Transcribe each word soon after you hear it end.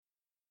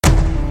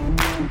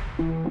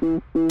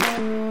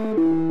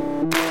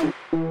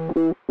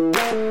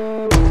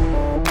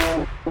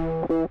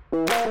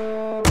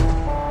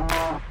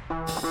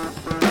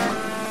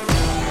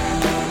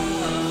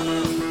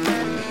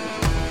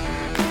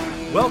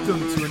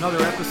Welcome to another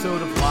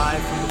episode of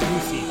Live from the Blue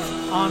Seats.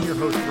 I'm your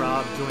host,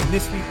 Rob, joined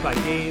this week by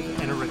Dave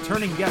and a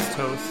returning guest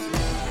host,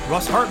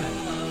 Russ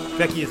Hartman.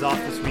 Becky is off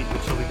this week,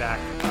 but she'll be back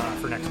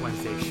for next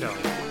Wednesday's show.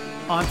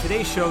 On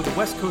today's show, the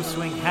West Coast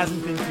swing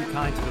hasn't been too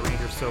kind to the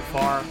Rangers so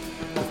far,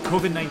 with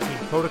COVID-19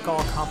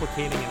 protocol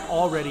complicating an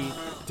already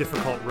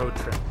difficult road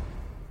trip.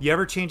 The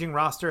ever-changing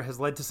roster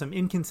has led to some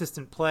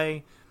inconsistent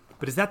play,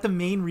 but is that the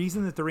main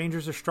reason that the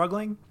Rangers are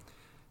struggling?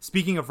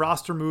 Speaking of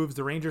roster moves,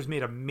 the Rangers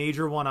made a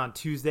major one on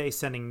Tuesday,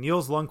 sending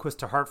Nils Lundkvist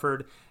to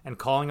Hartford and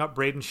calling up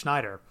Braden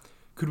Schneider.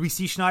 Could we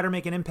see Schneider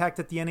make an impact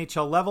at the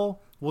NHL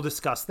level? We'll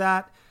discuss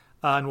that,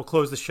 and we'll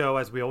close the show,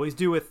 as we always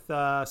do, with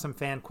some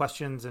fan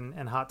questions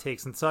and hot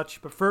takes and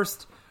such. But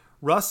first,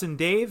 Russ and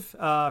Dave.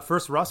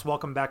 First, Russ,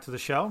 welcome back to the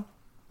show.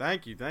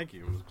 Thank you.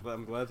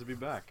 I'm glad to be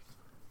back.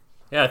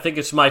 Yeah, I think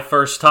it's my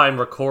first time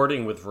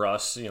recording with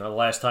Russ. You know, the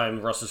last time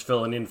Russ was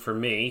filling in for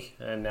me,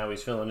 and now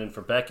he's filling in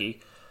for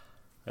Becky.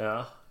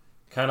 Yeah.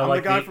 I'm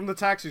like the guy from the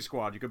taxi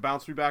squad. You could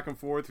bounce me back and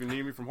forth. If you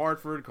need me from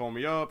Hartford, call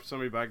me up,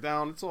 send me back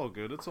down. It's all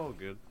good.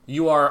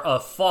 You are a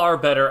far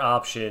better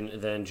option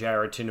than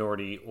Jared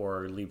Tenorti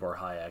or Libor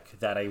Hayek.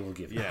 That I will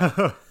give you.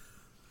 Yeah.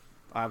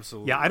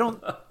 Absolutely. Yeah, I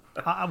don't...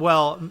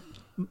 well,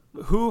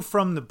 who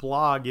from the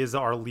blog is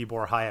our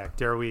Libor Hayek?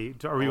 Do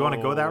we want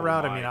to go that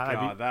route? I mean, I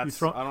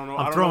don't know.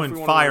 I'm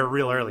throwing fire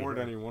real early.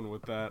 Anyone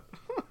with that?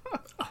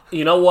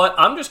 You know what?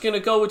 I'm just going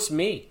to go, it's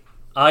me.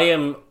 I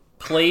am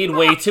played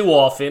way too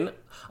often.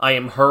 I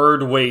am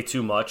heard way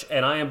too much,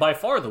 and I am by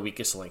far the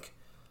weakest link.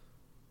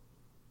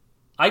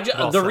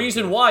 The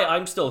reason why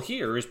I'm still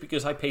here is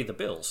because I pay the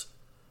bills.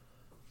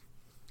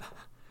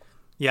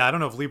 Yeah, I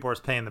don't know if Libor's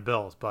paying the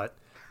bills, but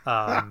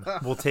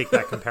we'll take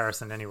that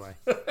comparison anyway.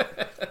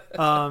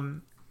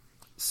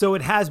 So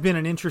it has been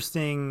an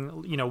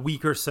interesting,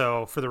 week or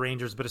so for the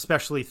Rangers, but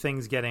especially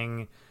things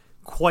getting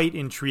quite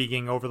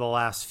intriguing over the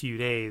last few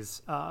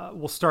days.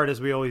 We'll start, as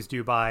we always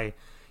do, by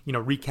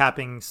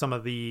recapping some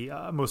of the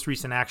most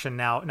recent action.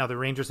 Now the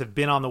Rangers have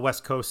been on the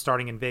West Coast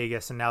starting in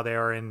Vegas, and now they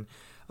are in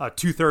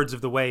 2/3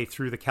 of the way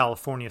through the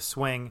California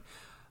swing.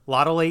 A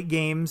lot of late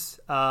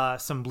games,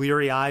 some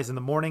bleary eyes in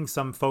the morning,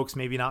 some folks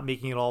maybe not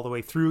making it all the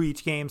way through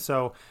each game.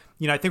 So,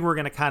 I think we're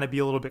going to kind of be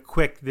a little bit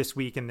quick this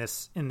week in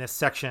this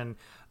section.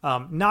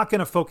 Not going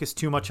to focus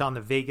too much on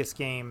the Vegas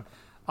game.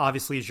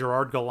 Obviously,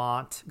 Gerard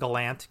Gallant,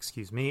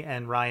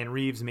 and Ryan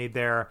Reeves made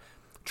their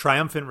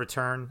triumphant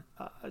return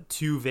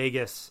to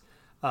Vegas.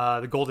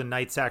 The Golden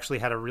Knights actually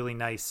had a really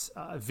nice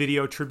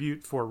video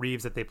tribute for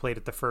Reeves that they played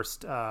at the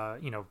first,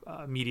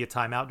 media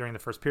timeout during the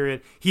first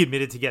period. He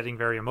admitted to getting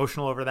very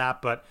emotional over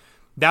that, but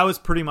that was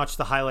pretty much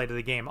the highlight of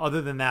the game.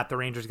 Other than that, the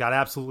Rangers got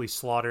absolutely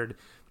slaughtered.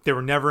 They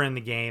were never in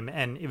the game,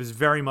 and it was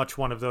very much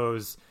one of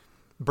those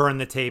burn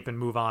the tape and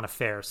move on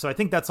affairs. So I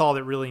think that's all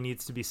that really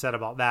needs to be said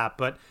about that.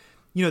 But,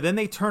 then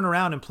they turn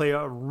around and play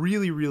a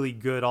really, really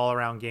good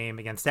all-around game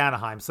against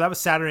Anaheim. So that was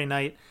Saturday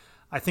night.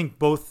 I think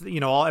both,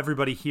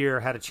 everybody here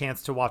had a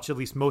chance to watch at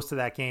least most of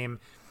that game.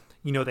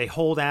 They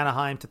hold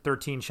Anaheim to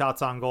 13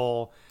 shots on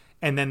goal.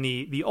 And then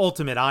the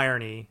ultimate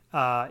irony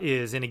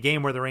is in a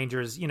game where the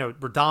Rangers,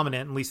 were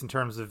dominant, at least in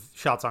terms of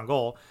shots on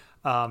goal.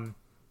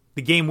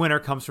 The game winner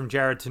comes from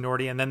Jared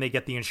Tenorti, and then they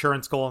get the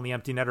insurance goal and the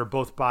empty netter,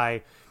 both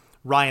by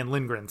Ryan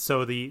Lindgren.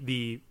 So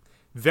the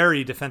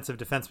very defensive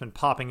defenseman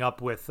popping up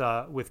with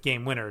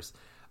game winners.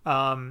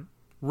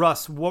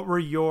 Russ, what were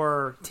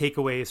your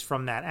takeaways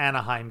from that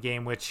Anaheim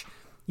game, which,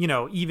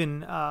 I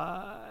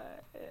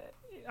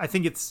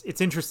think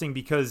it's interesting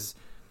because,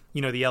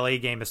 the LA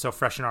game is so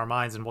fresh in our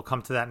minds, and we'll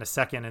come to that in a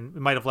second, and it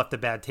might have left a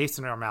bad taste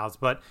in our mouths.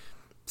 But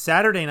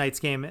Saturday night's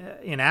game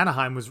in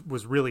Anaheim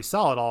was really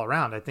solid all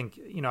around. I think,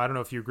 I don't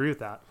know if you agree with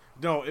that.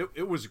 No,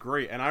 it was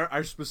great. And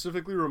I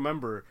specifically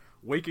remember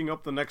waking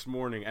up the next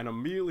morning and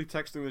immediately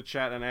texting the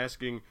chat and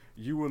asking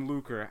you and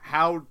Luker,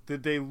 how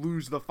did they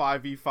lose the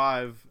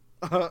 5v5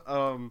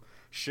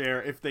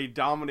 share if they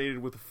dominated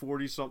with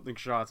 40-something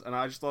shots? And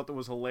I just thought that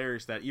was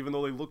hilarious that even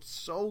though they looked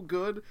so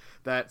good,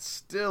 that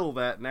still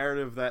that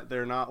narrative that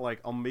they're not like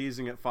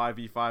amazing at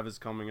 5v5 is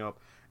coming up.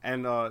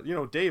 And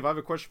Dave, I have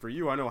a question for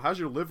you. I know, how's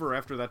your liver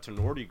after that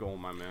Tenorti goal,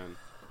 my man?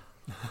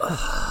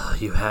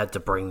 You had to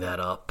bring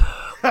that up.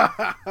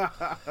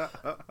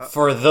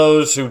 For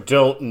those who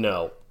don't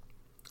know,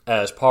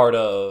 as part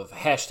of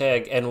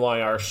hashtag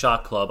NYR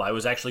Shot Club, I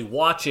was actually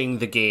watching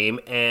the game,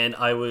 and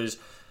I was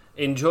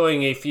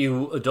enjoying a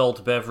few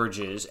adult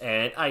beverages,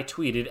 and I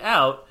tweeted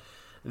out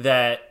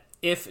that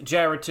if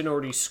Jared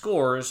Tenorti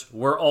scores,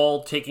 we're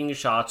all taking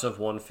shots of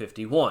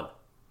 151.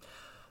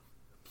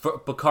 For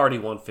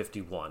Bacardi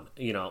 151,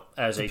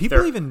 as a... Do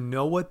people even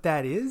know what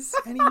that is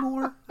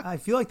anymore? I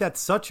feel like that's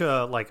such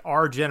a,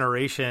 our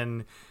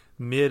generation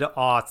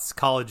mid-aughts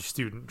college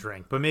student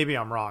drink, but maybe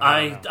I'm wrong.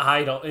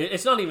 I don't...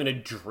 It's not even a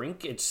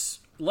drink. It's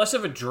less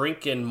of a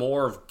drink and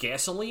more of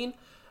gasoline,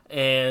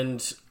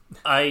 and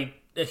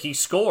he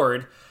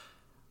scored.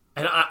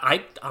 And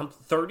I'm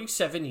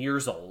 37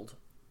 years old.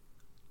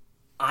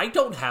 I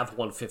don't have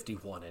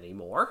 151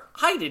 anymore.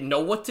 I didn't know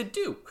what to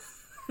do.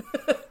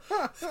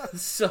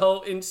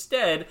 So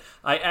instead,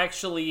 I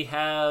actually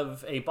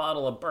have a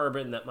bottle of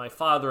bourbon that my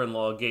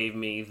father-in-law gave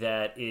me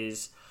that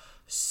is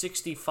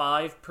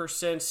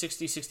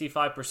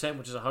 65%,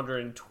 which is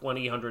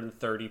 120,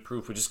 130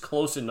 proof, which is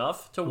close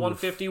enough to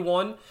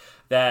 151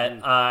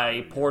 that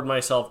I poured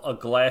myself a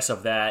glass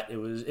of that.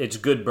 It's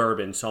good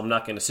bourbon, so I'm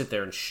not going to sit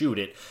there and shoot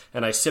it.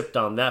 And I sipped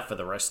on that for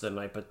the rest of the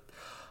night, but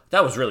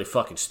that was really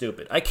fucking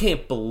stupid. I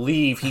can't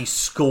believe he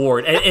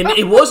scored. And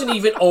it wasn't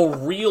even a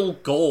real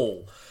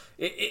goal.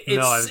 No,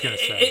 I was going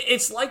to say.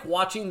 It's like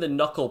watching the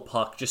knuckle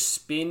puck just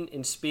spin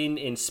and spin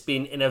and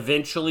spin and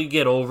eventually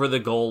get over the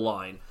goal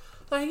line.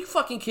 Are you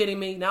fucking kidding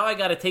me? Now I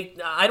got to take...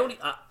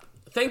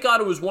 thank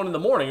God it was 1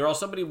 a.m, or else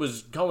somebody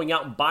was going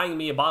out and buying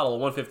me a bottle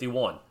of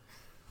 151.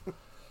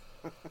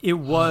 It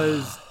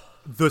was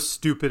the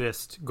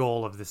stupidest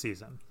goal of the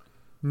season.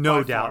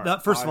 No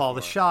doubt. First of all,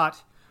 the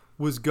shot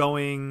was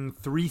going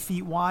 3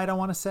 feet wide, I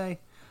want to say.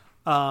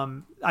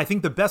 I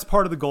think the best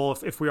part of the goal,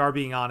 if we are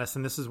being honest,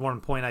 and this is one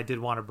point I did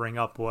want to bring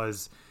up,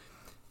 was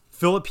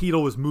Philip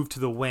Hedl was moved to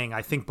the wing,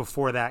 I think,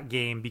 before that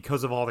game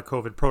because of all the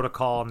COVID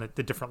protocol and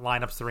the different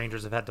lineups the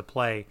Rangers have had to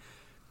play.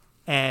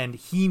 And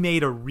he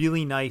made a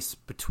really nice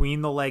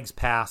between-the-legs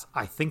pass,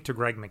 I think, to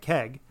Greg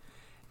McKegg.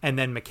 And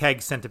then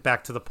McKegg sent it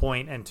back to the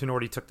point, and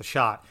Tinordi took the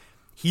shot.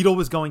 Hedl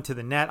was going to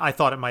the net. I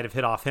thought it might have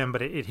hit off him,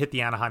 but it hit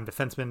the Anaheim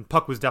defenseman.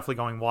 Puck was definitely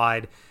going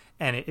wide,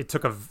 and it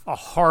took a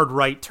hard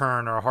right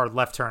turn or a hard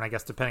left turn, I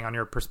guess, depending on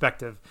your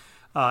perspective,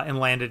 and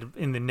landed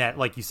in the net,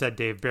 like you said,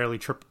 Dave, barely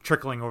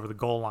trickling over the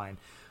goal line.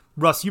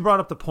 Russ, you brought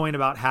up the point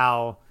about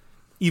how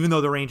even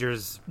though the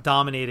Rangers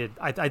dominated,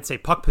 I'd say,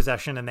 puck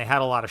possession, and they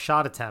had a lot of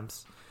shot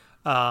attempts,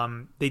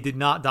 they did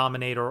not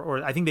dominate,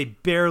 or I think they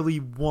barely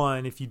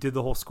won, if you did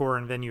the whole score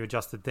and venue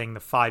adjusted thing,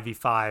 the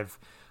 5v5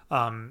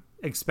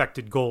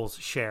 expected goals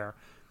share.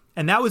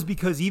 And that was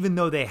because even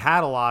though they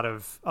had a lot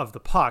of the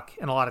puck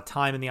and a lot of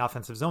time in the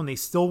offensive zone, they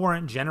still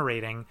weren't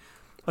generating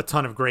a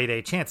ton of grade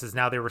A chances.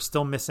 Now, they were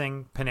still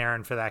missing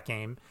Panarin for that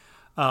game.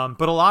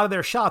 But a lot of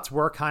their shots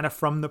were kind of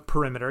from the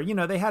perimeter. You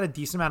know, they had a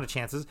decent amount of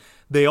chances.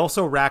 They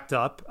also racked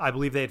up, I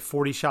believe they had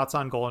 40 shots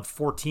on goal, and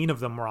 14 of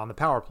them were on the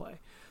power play.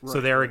 Right.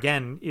 So there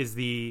again is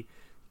the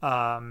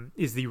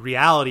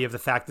reality of the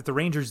fact that the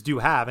Rangers do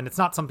have, and it's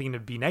not something to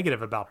be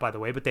negative about, by the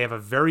way, but they have a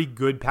very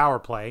good power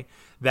play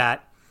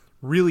that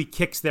really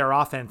kicks their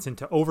offense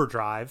into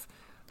overdrive,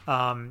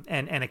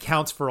 and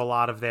accounts for a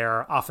lot of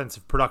their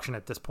offensive production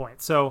at this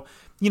point. So,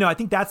 you know, I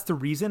think that's the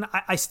reason.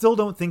 I still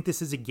don't think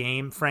this is a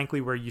game, frankly,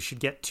 where you should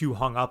get too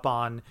hung up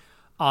on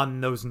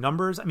those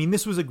numbers. I mean,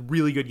 this was a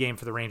really good game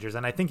for the Rangers,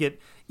 and I think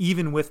it,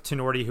 even with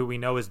Tinordi, who we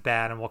know is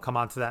bad, and we'll come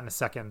on to that in a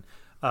second,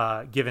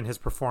 given his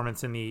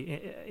performance in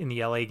the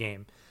LA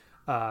game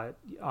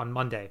on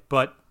Monday.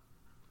 But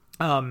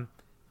even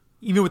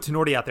with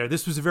Tinordi out there,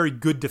 this was a very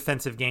good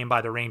defensive game by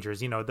the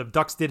Rangers. You know, the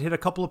Ducks did hit a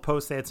couple of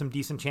posts. They had some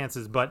decent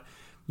chances, but,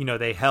 you know,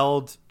 they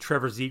held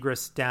Trevor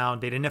Zegras down.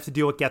 They didn't have to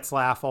deal with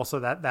Getzlaf. Also,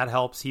 that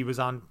helps. He was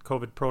on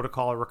COVID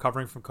protocol or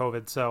recovering from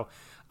COVID. So,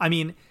 I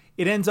mean,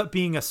 it ends up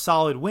being a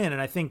solid win.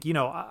 And I think, you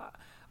know,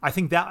 I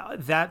think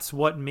that's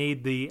what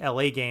made the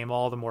LA game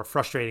all the more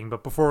frustrating.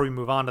 But before we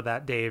move on to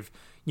that, Dave,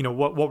 you know,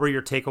 what were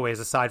your takeaways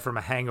aside from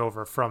a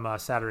hangover from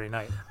Saturday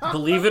night?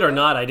 Believe it or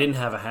not, I didn't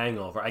have a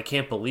hangover. I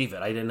can't believe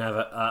it. I didn't have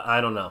I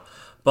don't know.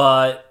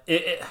 But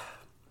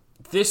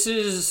this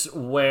is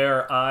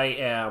where I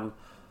am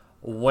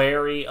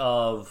wary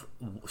of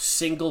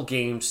single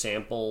game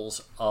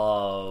samples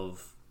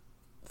of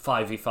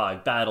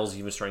 5v5 battles,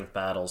 even strength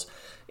battles.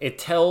 It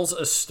tells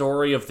a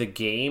story of the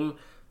game,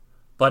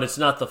 but it's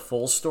not the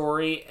full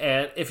story.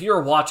 And if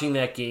you're watching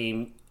that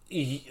game,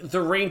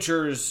 the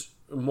Rangers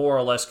more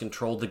or less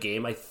controlled the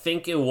game. I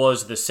think it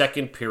was the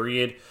second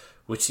period,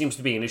 which seems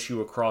to be an issue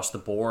across the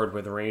board,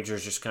 where the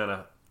Rangers just kind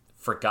of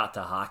forgot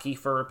to hockey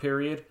for a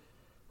period.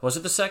 Was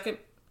it the second?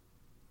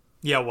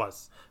 Yeah, it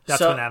was.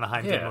 That's when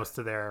Anaheim did most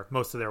of their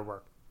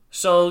work.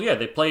 So yeah,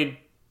 they played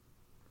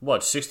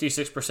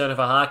 66% of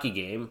a hockey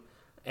game,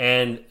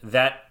 and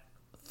that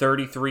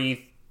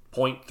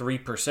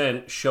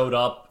 33.3% showed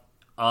up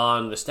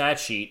on the stat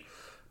sheet.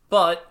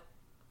 But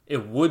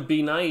it would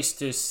be nice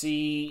to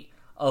see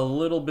a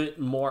little bit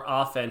more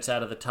offense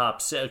out of the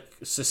top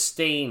six,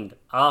 sustained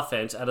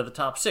offense out of the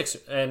top six.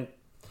 And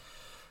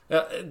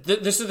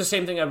this is the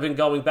same thing I've been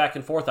going back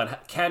and forth on.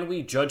 Can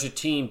we judge a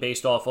team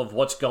based off of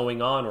what's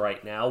going on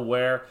right now,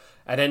 where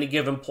at any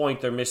given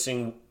point they're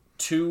missing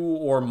 2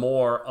 or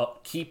more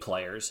key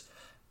players?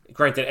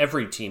 Granted,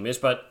 every team is,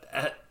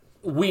 but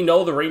we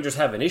know the Rangers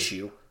have an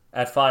issue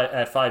at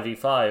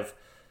 5v5.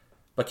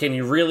 But can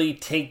you really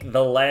take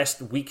the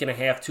last week and a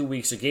half, 2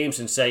 weeks of games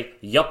and say,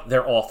 yup,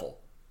 they're awful?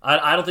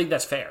 I don't think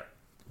that's fair.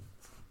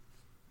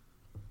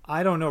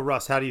 I don't know,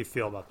 Russ. How do you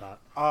feel about that?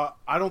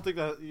 I don't think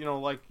that, you know,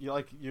 like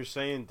you're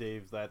saying,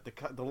 Dave, that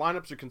the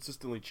lineups are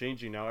consistently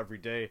changing now every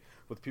day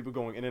with people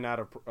going in and out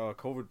of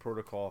COVID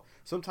protocol.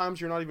 Sometimes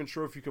you're not even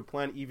sure if you could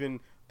plan even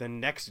the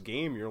next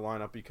game your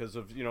lineup because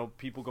of,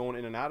 people going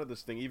in and out of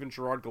this thing. Even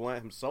Gerard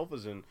Gallant himself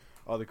is in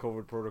the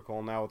COVID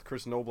protocol now with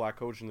Chris Knoblauch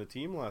coaching the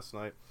team last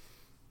night.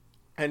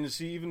 And you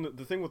see, even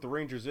the thing with the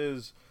Rangers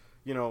is,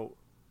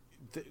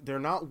 they're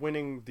not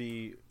winning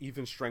the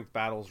even strength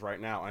battles right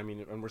now. I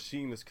mean, and we're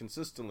seeing this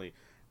consistently.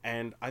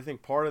 And I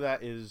think part of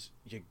that is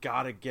you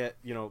got to get,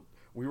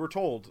 we were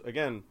told,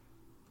 again,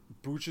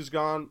 Booch is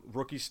gone,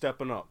 rookie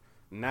stepping up.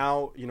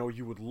 Now,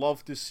 you would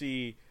love to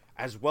see,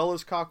 as well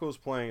as Kakko's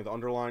playing, the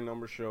underlying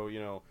numbers show,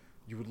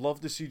 you would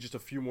love to see just a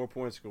few more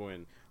points go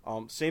in.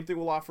 Same thing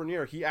with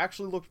Lafreniere. He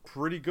actually looked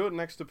pretty good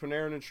next to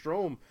Panarin and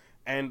Strome.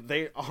 And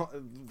they,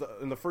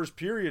 in the first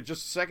period,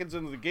 just seconds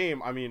into the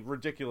game, I mean,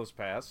 ridiculous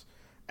pass.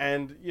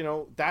 And,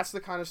 that's the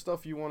kind of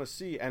stuff you want to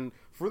see. And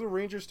for the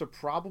Rangers to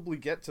probably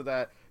get to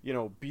that,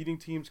 beating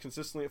teams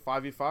consistently at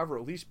 5v5 or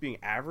at least being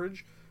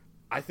average,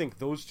 I think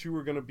those two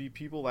are going to be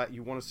people that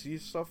you want to see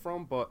stuff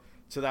from. But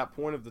to that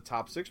point of the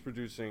top six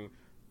producing,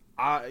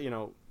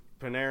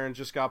 Panarin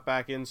just got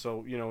back in,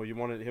 so, you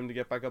wanted him to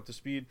get back up to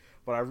speed.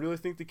 But I really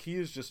think the key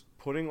is just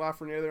putting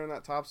Lafreniere there in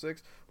that top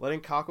six,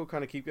 letting Kakko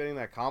kind of keep getting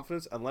that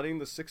confidence, and letting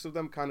the six of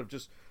them kind of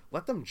just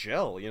let them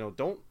gel.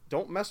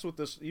 Don't mess with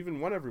this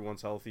even when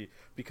everyone's healthy,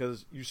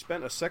 because you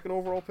spent a second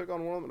overall pick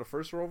on one of them and a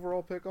first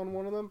overall pick on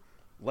one of them.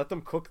 Let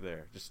them cook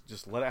there.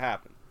 Just let it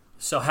happen.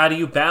 So how do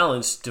you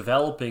balance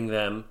developing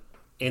them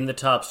in the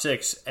top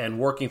six and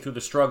working through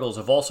the struggles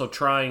of also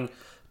trying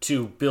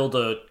to build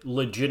a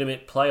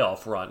legitimate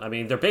playoff run? I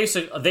mean,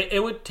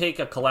 it would take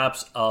a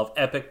collapse of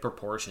epic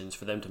proportions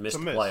for them to miss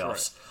the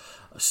playoffs.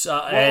 Right. So,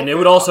 and it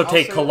would also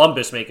take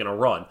Columbus making a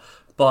run.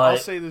 But I'll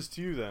say this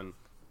to you then.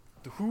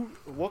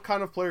 What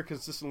kind of player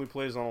consistently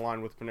plays on a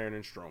line with Panarin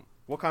and Strome?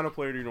 What kind of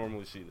player do you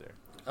normally see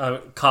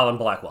there? Colin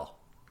Blackwell.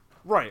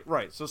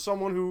 Right. So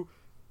someone who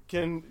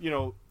can,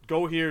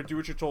 go here, do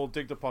what you're told,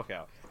 dig the puck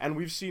out. And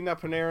we've seen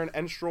that Panarin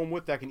and Strome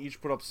with that can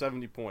each put up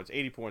 70 points,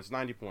 80 points,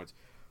 90 points.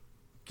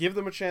 Give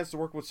them a chance to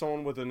work with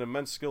someone with an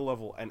immense skill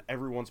level, and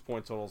everyone's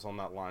point totals on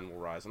that line will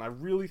rise. And I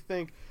really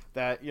think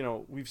that,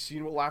 we've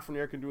seen what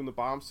Lafreniere can do in the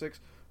bottom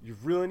six. You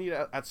really need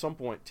to, at some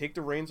point, take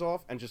the reins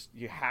off and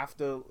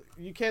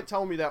you can't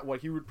tell me that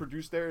what he would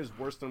produce there is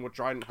worse than what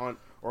Dryden Hunt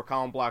or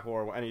Colin Blackwell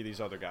or any of these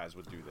other guys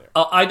would do there.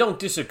 I don't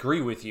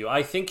disagree with you.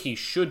 I think he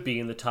should be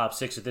in the top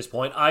six at this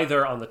point,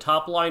 either on the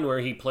top line where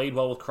he played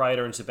well with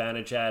Kreider and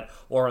Zibanejad,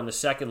 or on the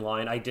second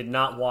line. I did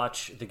not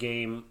watch the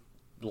game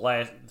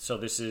so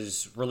this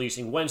is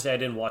releasing Wednesday. I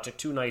didn't watch it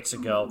 2 nights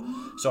ago,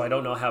 so I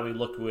don't know how he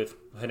looked with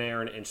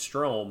Panarin and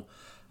Strome.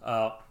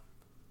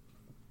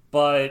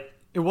 But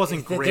it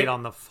wasn't great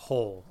on the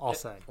whole, I'll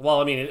say. Well,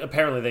 I mean,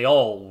 apparently they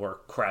all were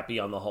crappy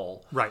on the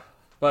whole. Right.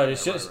 But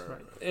it's just,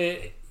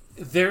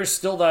 there's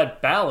still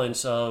that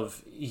balance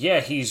of, he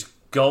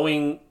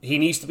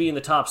needs to be in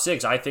the top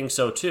six. I think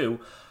so too.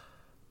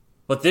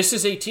 But this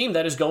is a team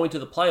that is going to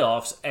the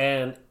playoffs,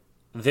 and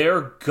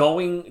they're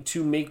going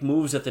to make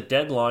moves at the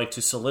deadline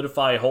to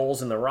solidify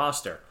holes in the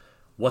roster.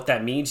 What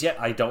that means yet,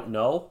 I don't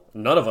know.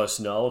 None of us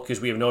know,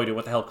 because we have no idea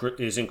what the hell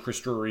is in Chris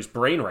Drury's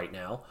brain right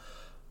now.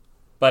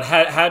 But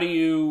how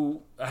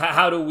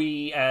do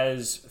we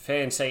as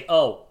fans say,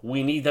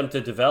 we need them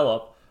to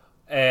develop,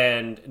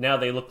 and now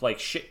they look like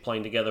shit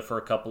playing together for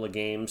a couple of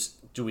games?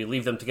 Do we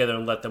leave them together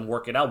and let them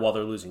work it out while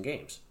they're losing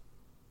games?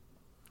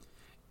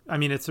 I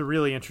mean, it's a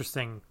really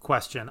interesting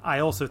question. I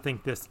also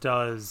think this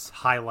does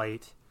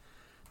highlight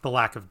the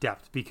lack of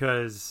depth,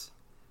 because,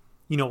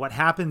 what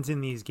happens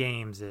in these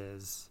games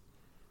is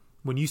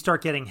when you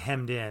start getting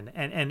hemmed in,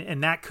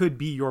 and that could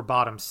be your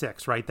bottom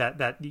six, right?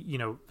 That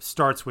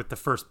starts with the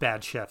first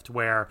bad shift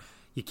where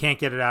you can't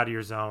get it out of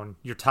your zone.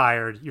 You're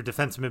tired. Your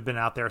defensemen have been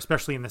out there,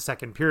 especially in the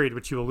second period,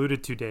 which you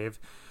alluded to, Dave,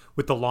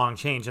 with the long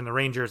change. And the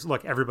Rangers,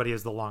 look, everybody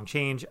has the long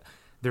change.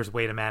 There's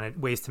ways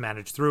to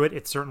manage through it.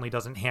 It certainly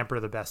doesn't hamper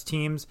the best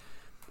teams.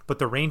 But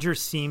the Rangers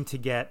seem to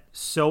get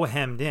so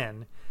hemmed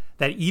in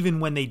that even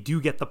when they do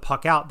get the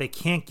puck out, they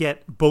can't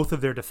get both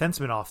of their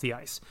defensemen off the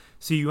ice.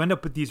 So you end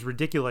up with these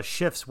ridiculous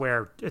shifts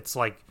where it's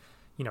like,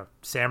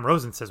 Sam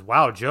Rosen says,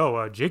 wow,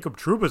 Joe, Jacob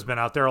Trouba's been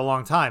out there a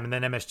long time. And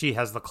then MSG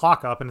has the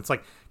clock up, and it's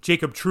like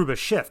Jacob Trouba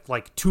shift,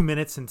 like 2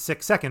 minutes and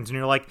 6 seconds. And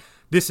you're like,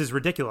 this is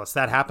ridiculous.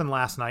 That happened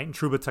last night, and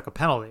Trouba took a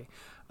penalty.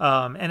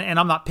 And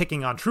I'm not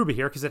picking on Trouba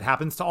here, because it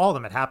happens to all of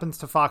them. It happens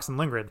to Fox and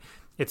Lindgren.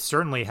 It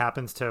certainly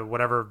happens to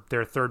whatever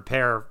their third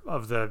pair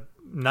of the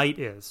night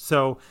is.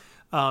 So,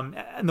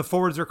 and the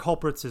forwards are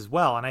culprits as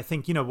well. And I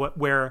think,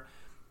 where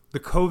the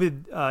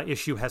COVID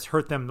issue has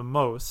hurt them the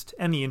most,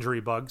 and the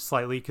injury bug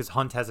slightly, because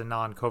Hunt has a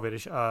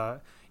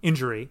non-COVID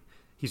injury.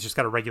 He's just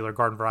got a regular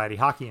garden variety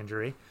hockey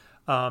injury.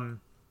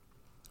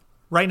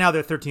 Right now,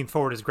 their 13th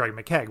forward is Greg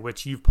McKegg,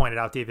 which you've pointed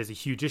out, Dave, is a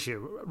huge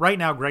issue. Right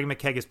now, Greg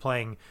McKegg is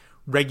playing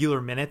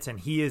regular minutes, and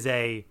he is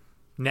a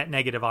net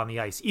negative on the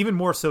ice, even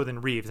more so than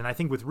Reeves. And I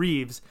think with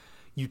Reeves,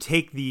 you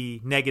take the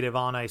negative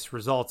on ice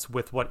results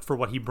with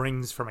what he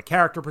brings from a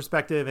character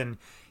perspective, and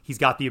he's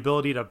got the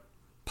ability to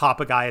pop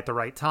a guy at the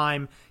right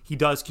time. He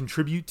does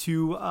contribute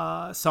to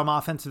some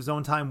offensive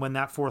zone time when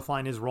that fourth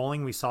line is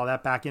rolling. We saw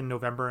that back in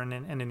November and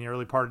in the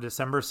early part of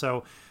December.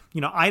 So,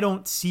 I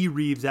don't see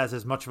Reeves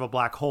as much of a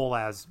black hole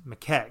as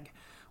McKegg,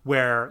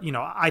 where,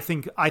 I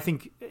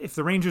think if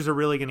the Rangers are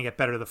really going to get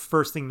better, the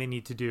first thing they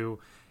need to do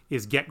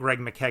is get Greg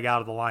McKegg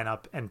out of the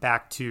lineup and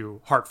back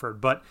to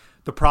Hartford. But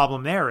the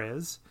problem there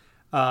is,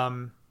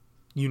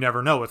 you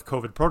never know with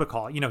COVID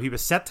protocol. He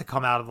was set to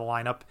come out of the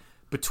lineup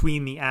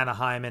between the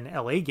Anaheim and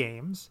LA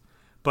games,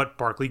 but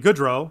Barclay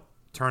Goodrow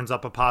turns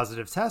up a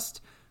positive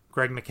test.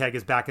 Greg McKegg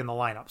is back in the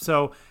lineup.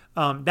 So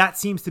that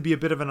seems to be a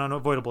bit of an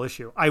unavoidable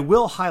issue. I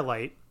will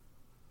highlight,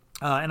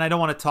 and I don't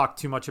want to talk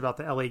too much about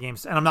the LA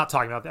games, and I'm not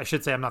talking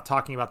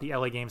about the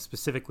LA games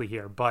specifically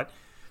here, but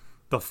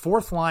the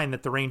fourth line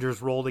that the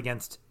Rangers rolled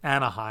against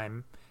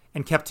Anaheim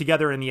and kept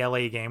together in the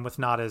LA game with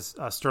not as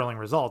sterling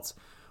results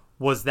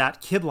was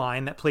that kid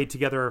line that played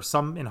together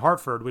some in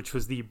Hartford, which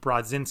was the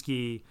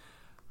Brodzinski,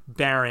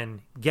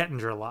 Barron,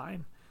 Gettinger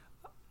line.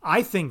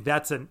 I think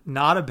that's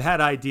not a bad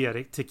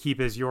idea to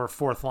keep as your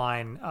fourth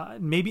line,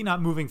 maybe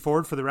not moving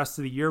forward for the rest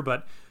of the year,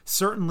 but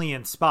certainly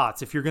in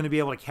spots. If you're going to be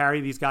able to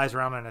carry these guys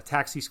around on a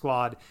taxi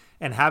squad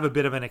and have a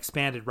bit of an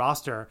expanded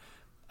roster,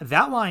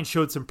 that line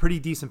showed some pretty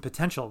decent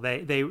potential.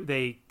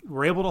 They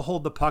were able to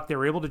hold the puck. They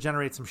were able to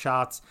generate some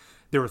shots.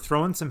 They were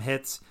throwing some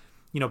hits.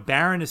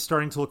 Barron is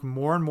starting to look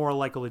more and more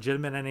like a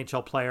legitimate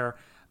NHL player.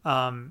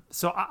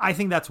 So I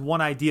think that's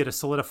one idea to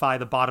solidify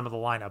the bottom of the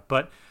lineup.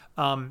 But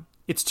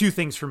it's two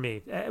things for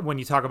me when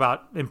you talk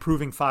about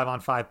improving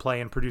 5-on-5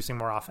 play and producing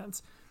more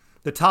offense.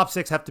 The top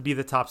six have to be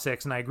the top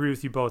six, and I agree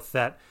with you both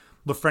that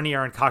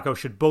Lafreniere and Kakko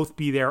should both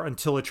be there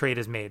until a trade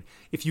is made.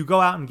 If you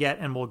go out and get,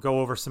 and we'll go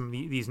over some of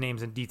these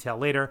names in detail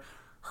later,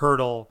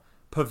 Hertl,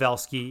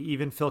 Pavelski,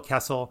 even Phil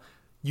Kessel,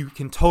 you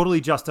can totally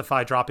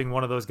justify dropping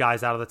one of those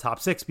guys out of the top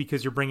six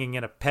because you're bringing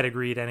in a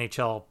pedigreed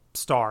NHL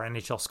star,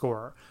 NHL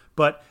scorer.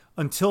 But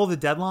until the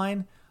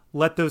deadline,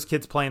 let those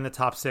kids play in the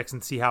top six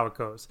and see how it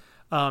goes.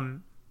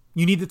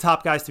 You need the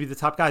top guys to be the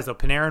top guys, though.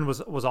 Panarin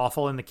was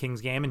awful in the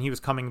Kings game, and he was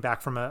coming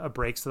back from a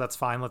break, so that's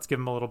fine. Let's give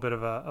him a little bit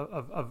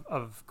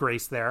of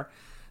grace there.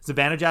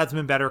 Zibanejad's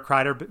been better.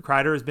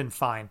 Kreider has been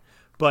fine.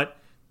 But,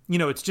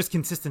 it's just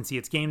consistency.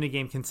 It's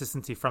game-to-game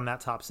consistency from that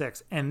top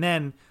six. And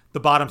then the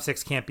bottom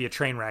six can't be a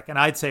train wreck. And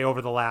I'd say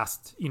over the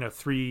last,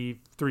 3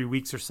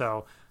 weeks or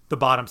so, the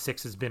bottom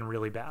six has been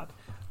really bad.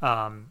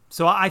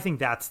 So I think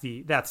that's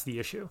the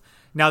issue.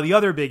 Now, the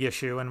other big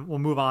issue, and we'll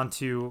move on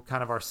to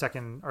kind of our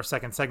second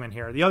segment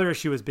here. The other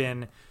issue has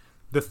been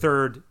the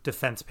third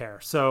defense pair.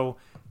 So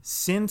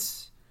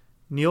since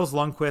Nils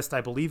Lundkvist,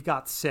 I believe,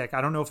 got sick, I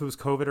don't know if it was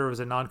COVID or it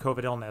was a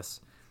non-COVID illness,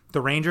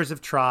 the Rangers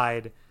have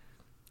tried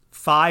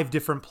 5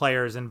 different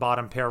players in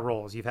bottom pair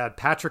roles. You've had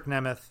Patrick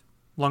Nemeth,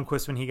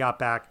 Lundkvist when he got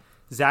back,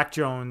 Zach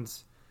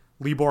Jones,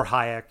 Libor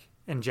Hayek,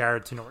 and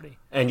Jared Tenorti.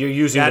 And you're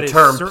using the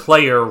term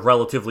player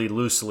relatively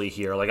loosely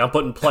here. Like, I'm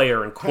putting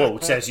player in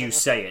quotes as you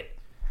say it.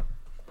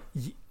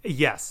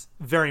 Yes,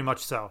 very much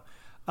so.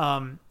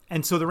 And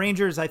so the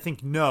Rangers, I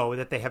think, know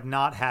that they have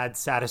not had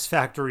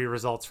satisfactory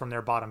results from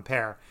their bottom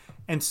pair.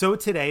 And so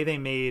today they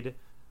made,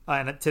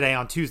 and today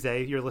on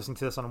Tuesday, you're listening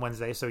to this on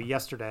Wednesday, so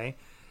yesterday,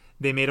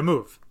 they made a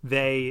move.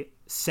 They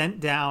sent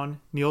down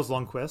Nils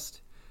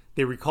Lundkvist.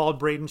 They recalled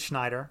Braden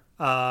Schneider.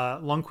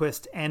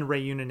 Lundkvist and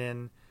Ray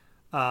Unanen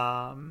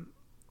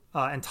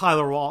and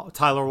Tyler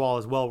Wall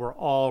as well were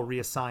all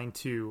reassigned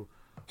to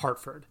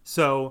Hartford.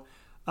 So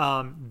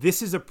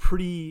this is a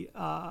pretty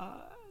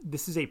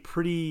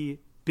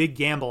big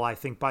gamble, I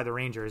think, by the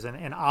Rangers,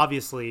 and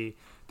obviously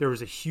there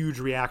was a huge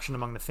reaction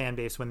among the fan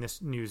base when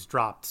this news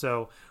dropped.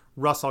 So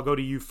Russ, I'll go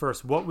to you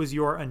first. What was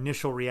your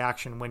initial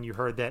reaction when you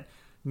heard that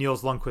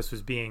Nils Lundkvist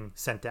was being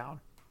sent down?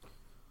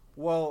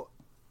 Well,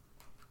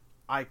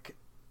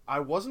 I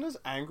wasn't as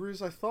angry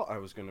as I thought I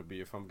was going to be,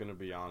 if I'm going to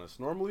be honest.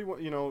 Normally,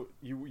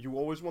 you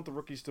always want the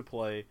rookies to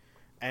play,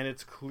 and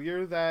it's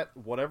clear that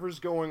whatever's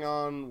going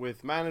on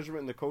with management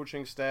and the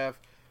coaching staff,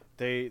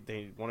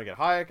 they want to get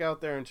Hayek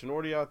out there and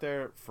Tenorti out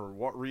there. For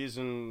what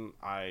reason,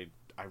 I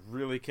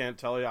really can't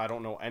tell you. I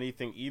don't know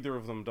anything either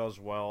of them does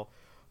well.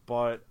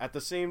 But at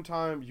the same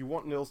time, you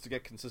want Nils to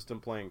get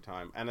consistent playing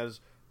time. And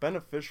as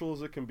beneficial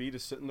as it can be to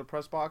sit in the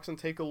press box and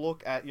take a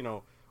look at,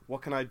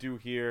 what can I do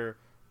here?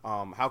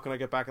 How can I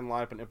get back in the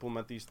lineup and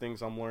implement these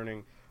things I'm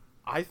learning?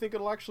 I think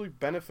it'll actually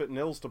benefit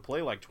Nils to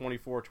play like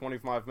 24,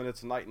 25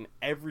 minutes a night in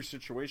every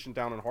situation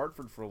down in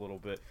Hartford for a little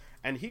bit.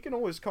 And he can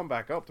always come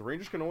back up. The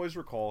Rangers can always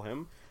recall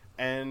him.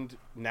 And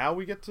now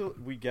we get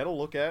a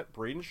look at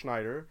Braden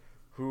Schneider,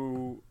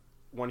 who,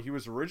 when he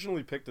was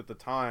originally picked at the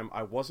time,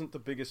 I wasn't the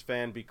biggest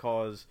fan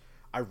because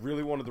I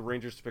really wanted the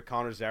Rangers to pick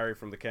Connor Zary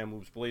from the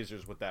Kamloops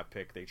Blazers with that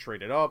pick. They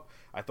traded up.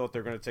 I thought they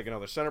were going to take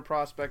another center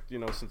prospect,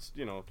 since,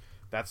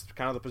 that's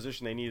kind of the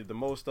position they needed the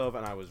most of,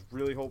 and I was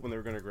really hoping they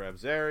were going to grab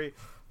Zary.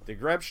 They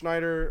grabbed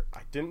Schneider.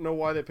 I didn't know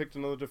why they picked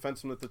another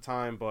defenseman at the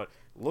time, but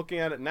looking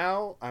at it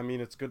now, I mean,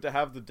 it's good to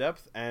have the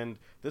depth, and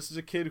this is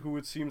a kid who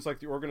it seems like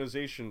the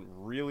organization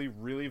really,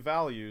 really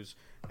values,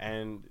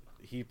 and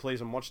he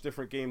plays a much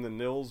different game than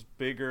Nils,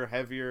 bigger,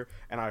 heavier,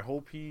 and I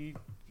hope he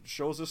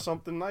shows us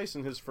something nice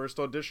in his first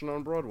audition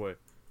on Broadway.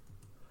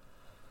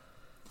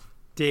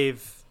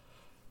 Dave,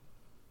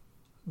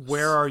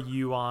 where are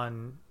you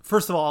on?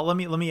 First of all, let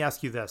me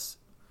ask you this: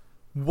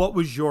 what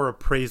was your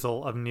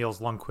appraisal of Nils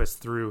Lundkvist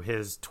through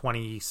his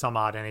 20 some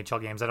odd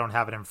NHL games? I don't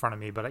have it in front of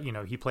me, but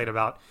he played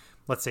about,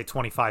 let's say,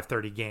 25,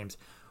 30 games.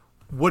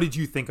 What did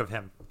you think of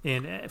him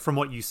from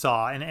what you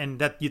saw? And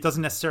that it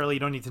doesn't necessarily, you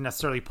don't need to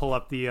necessarily pull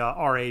up the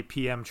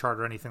RAPM chart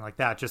or anything like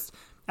that. Just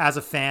as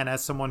a fan,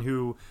 as someone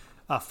who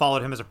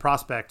followed him as a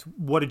prospect,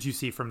 what did you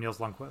see from Nils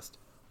Lundkvist?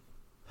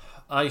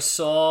 I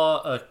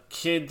saw a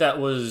kid that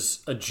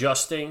was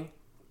adjusting.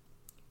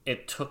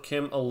 It took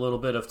him a little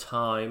bit of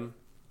time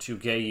to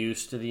get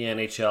used to the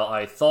NHL.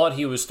 I thought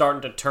he was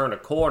starting to turn a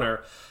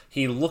corner.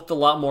 He looked a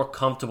lot more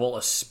comfortable,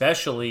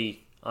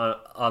 especially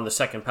on the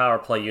second power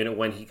play unit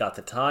when he got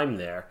the time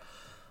there.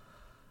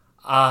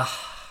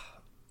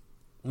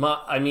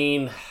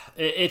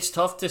 It's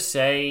tough to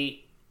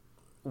say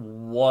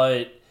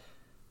what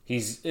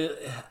he's...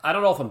 I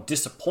don't know if I'm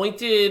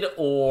disappointed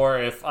or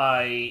if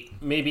I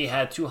maybe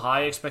had too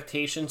high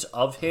expectations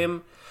of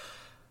him.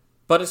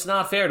 But it's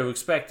not fair to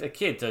expect a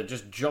kid to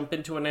just jump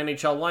into an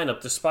NHL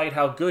lineup despite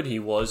how good he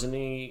was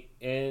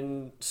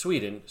in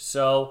Sweden.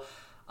 So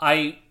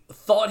I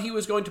thought he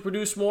was going to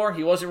produce more.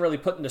 He wasn't really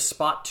put in a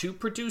spot to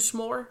produce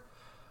more.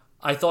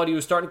 I thought he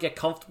was starting to get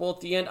comfortable at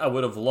the end. I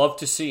would have loved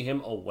to see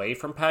him away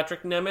from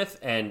Patrick Nemeth.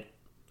 And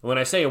when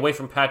I say away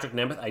from Patrick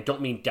Nemeth, I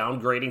don't mean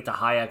downgrading to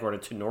Hayek or to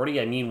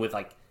Tenorti. I mean with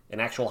like an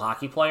actual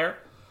hockey player.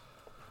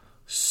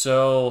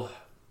 So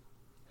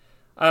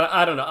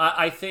I don't know.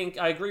 I think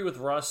I agree with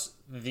Russ.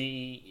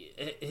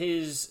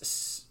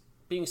 His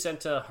being sent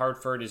to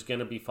Hartford is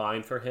going to be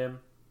fine for him.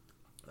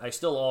 I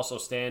still also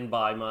stand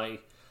by my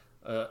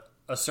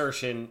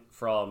assertion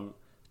from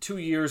 2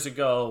 years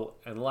ago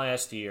and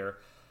last year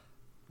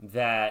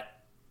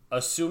that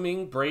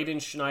assuming Braden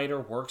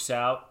Schneider works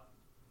out,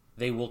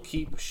 they will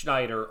keep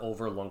Schneider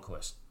over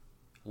Lundkvist.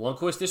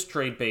 Lundkvist is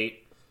trade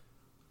bait,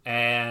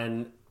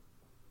 and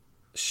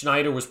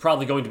Schneider was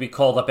probably going to be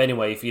called up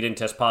anyway if he didn't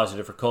test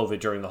positive for COVID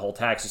during the whole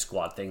taxi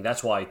squad thing.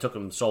 That's why it took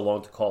him so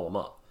long to call him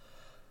up.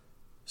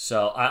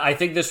 So I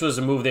think this was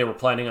a move they were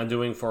planning on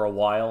doing for a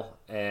while,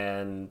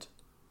 and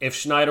if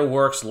Schneider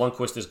works,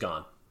 Lundkvist is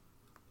gone.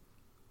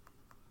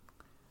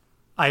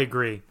 I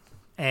agree.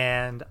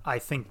 And I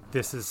think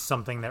this is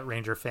something that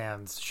Ranger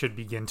fans should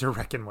begin to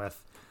reckon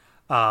with.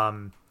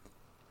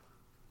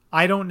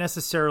 I don't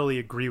necessarily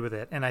agree with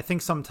it. And I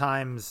think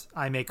sometimes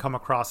I may come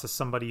across as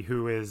somebody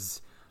who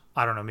is,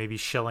 I don't know, maybe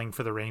shilling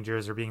for the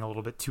Rangers or being a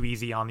little bit too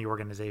easy on the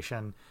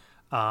organization.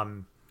 I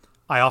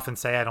often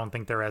say I don't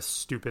think they're as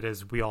stupid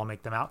as we all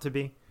make them out to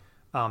be,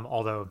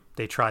 although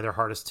they try their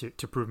hardest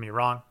to prove me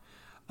wrong.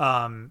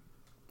 So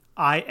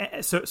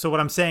what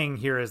I'm saying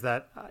here is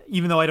that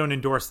even though I don't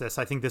endorse this,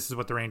 I think this is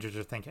what the Rangers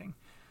are thinking.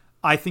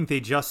 I think they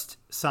just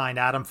signed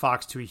Adam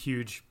Fox to a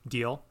huge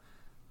deal.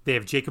 They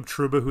have Jacob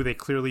Trouba, who they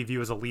clearly view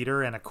as a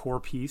leader and a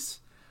core piece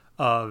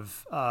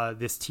of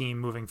this team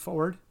moving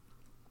forward.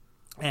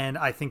 And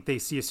I think they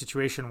see a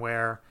situation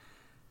where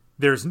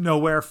there's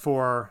nowhere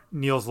for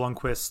Nils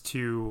Lundkvist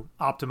to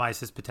optimize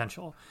his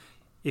potential.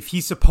 If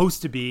he's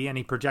supposed to be, and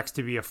he projects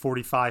to be a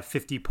 45,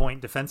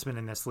 50-point defenseman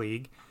in this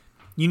league,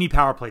 you need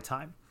power play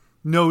time.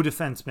 No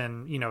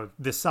defenseman,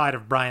 this side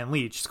of Brian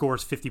Leetch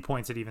scores 50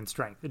 points at even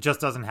strength. It just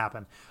doesn't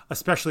happen,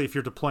 especially if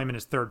your deployment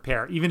is third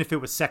pair. Even if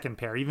it was second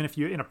pair, even if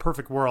you, in a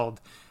perfect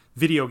world,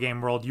 video game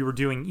world, you were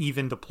doing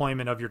even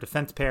deployment of your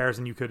defense pairs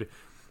and you could,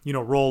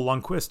 roll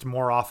Lundkvist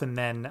more often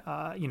than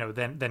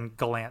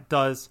Gallant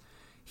does.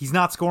 He's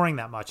not scoring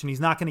that much, and he's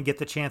not going to get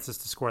the chances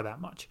to score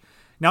that much.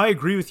 Now, I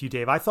agree with you,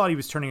 Dave. I thought he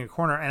was turning a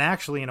corner, and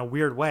actually, in a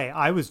weird way,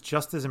 I was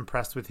just as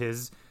impressed with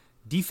his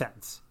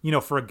defense.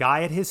 For a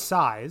guy at his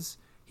size,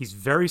 he's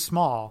very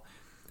small.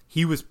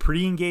 He was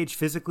pretty engaged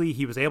physically.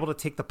 He was able to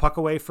take the puck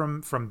away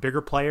from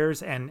bigger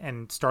players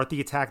and start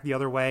the attack the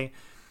other way.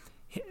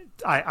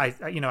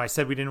 I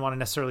said we didn't want to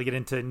necessarily get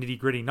into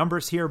nitty-gritty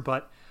numbers here,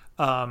 but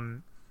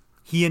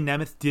he and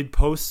Nemeth did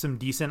post some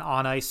decent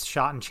on-ice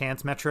shot and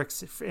chance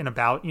metrics in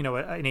about,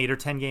 an 8 or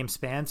 10 game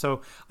span.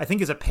 So I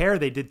think as a pair,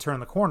 they did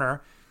turn the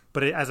corner.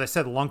 But as I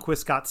said,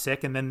 Lundkvist got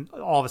sick, and then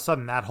all of a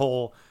sudden that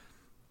whole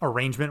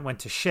arrangement went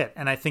to shit.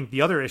 And I think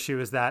the other issue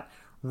is that,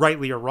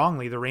 rightly or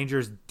wrongly, the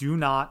Rangers do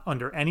not,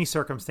 under any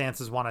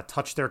circumstances, want to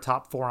touch their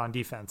top four on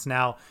defense.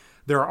 Now,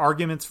 there are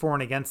arguments for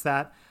and against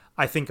that.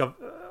 I think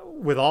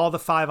with all the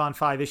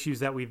 5-on-5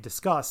 issues that we've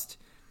discussed,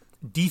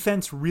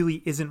 defense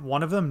really isn't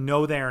one of them.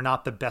 No, they are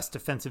not the best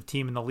defensive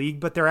team in the league,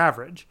 but they're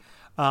average.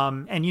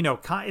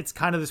 It's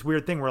kind of this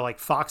weird thing where like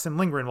Fox and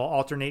Lindgren will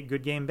alternate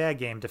good game, bad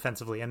game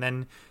defensively. And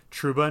then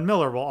Trouba and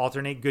Miller will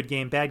alternate good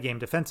game, bad game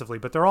defensively,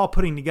 but they're all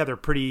putting together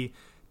pretty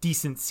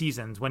decent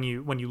seasons when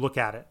you look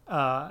at it.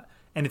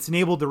 And it's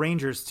enabled the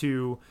Rangers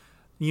to,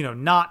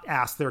 not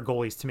ask their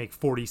goalies to make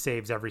 40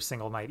 saves every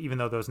single night, even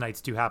though those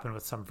nights do happen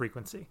with some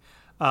frequency.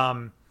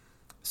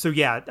 So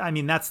yeah, I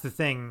mean, that's the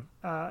thing,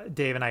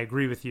 Dave, and I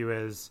agree with you,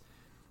 is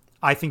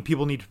I think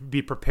people need to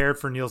be prepared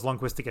for Nils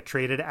Lundkvist to get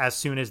traded as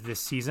soon as this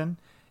season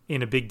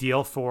in a big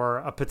deal for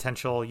a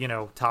potential,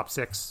 top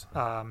six,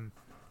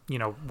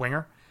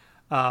 winger.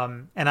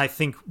 And I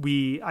think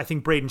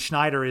Braden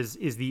Schneider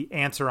is the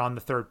answer on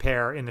the third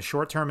pair in the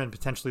short term and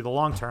potentially the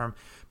long term,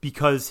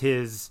 because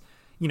his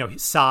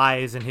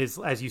size and his,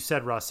 as you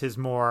said, Russ, his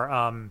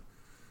more,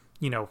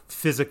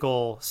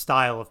 physical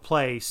style of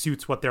play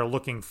suits what they're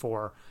looking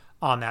for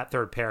on that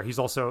third pair. He's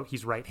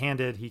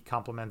right-handed. He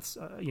complements,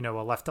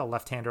 a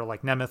left-hander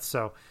like Nemeth.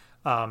 So,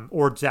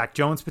 or Zach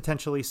Jones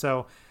potentially.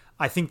 So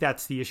I think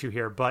that's the issue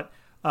here, but,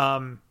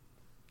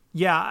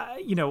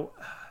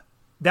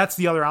 that's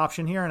the other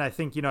option here. And I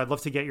think, I'd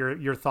love to get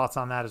your thoughts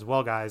on that as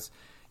well, guys.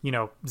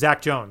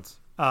 Zach Jones,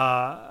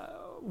 I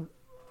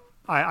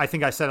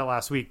think I said it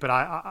last week, but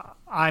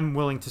I'm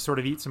willing to sort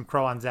of eat some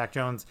crow on Zach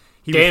Jones.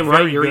 He Damn was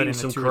very right, you're good eating in the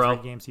some 2 crow. or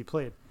 3 games he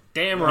played.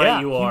 Damn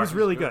right you are. He was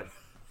really good.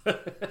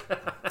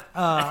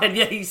 And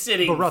yet he's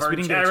sitting but Russ, for we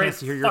didn't get a Jared chance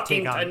to hear your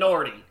take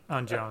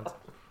on Jones.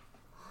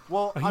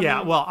 Well,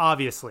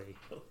 obviously.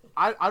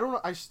 I don't.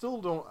 I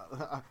still don't.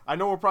 I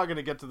know we're probably going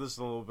to get to this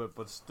in a little bit,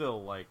 but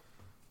still, like,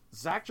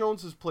 Zach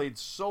Jones has played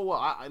so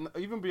well,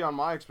 even beyond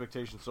my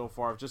expectations so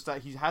far, of just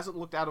that he hasn't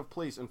looked out of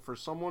place. And for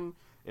someone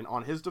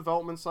on his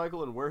development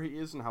cycle and where he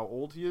is and how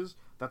old he is,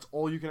 that's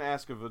all you can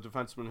ask of a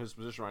defenseman in his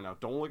position right now.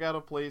 Don't look out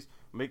of place.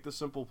 Make the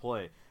simple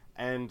play.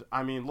 And,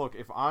 I mean, look,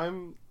 if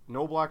I'm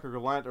Knoblauch or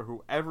Gallant or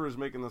whoever is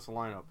making this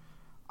lineup,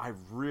 I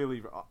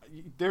really...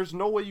 there's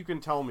no way you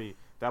can tell me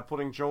that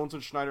putting Jones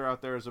and Schneider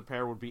out there as a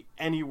pair would be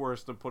any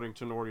worse than putting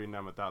Tinordi and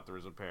Nemeth out there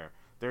as a pair.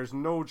 There's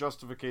no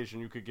justification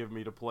you could give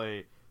me to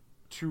play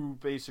 2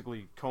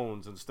 basically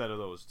cones instead of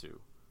those 2.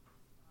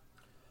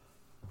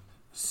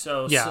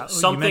 So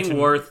something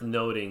worth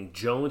noting,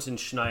 Jones and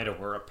Schneider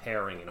were a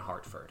pairing in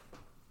Hartford.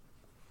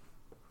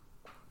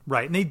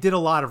 Right, and they did a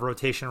lot of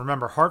rotation.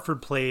 Remember,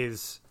 Hartford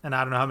plays, and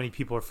I don't know how many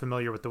people are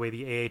familiar with the way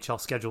the AHL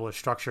schedule is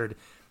structured.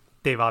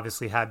 They've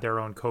obviously had their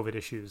own COVID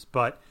issues,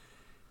 but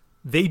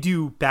they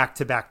do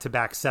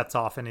back-to-back-to-back sets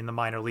often in the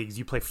minor leagues.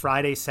 You play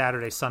Friday,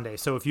 Saturday, Sunday.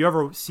 So if you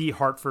ever see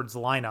Hartford's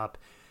lineup,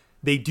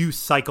 they do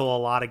cycle a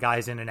lot of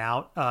guys in and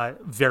out.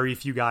 Very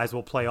few guys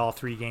will play all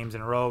 3 games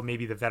in a row.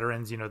 Maybe the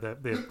veterans,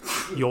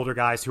 the older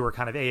guys who are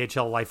kind of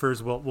AHL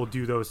lifers will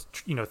do those,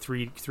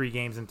 3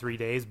 games in 3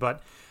 days.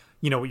 But,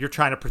 you're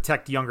trying to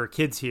protect younger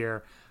kids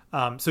here.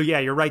 So yeah,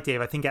 you're right,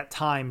 Dave. I think at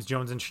times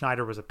Jones and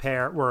Schneider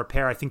were a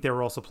pair. I think they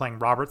were also playing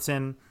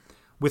Robertson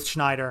with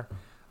Schneider.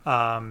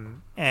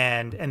 And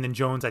then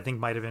Jones, I think,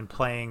 might have been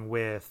playing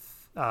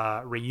with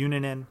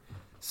Reunanen.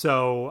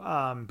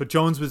 So, but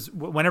Jones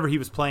whenever he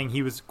was playing,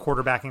 he was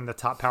quarterbacking the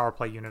top power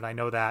play unit. I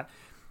know that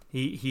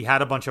he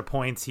had a bunch of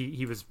points.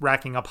 He was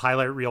racking up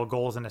highlight reel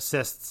goals and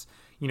assists.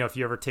 If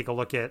you ever take a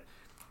look at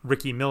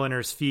Ricky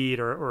Milliner's feed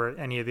or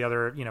any of the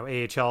other,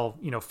 AHL,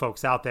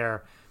 folks out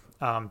there,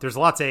 there's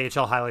lots of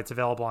AHL highlights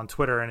available on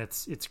Twitter, and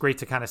it's great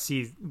to kind of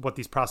see what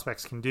these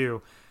prospects can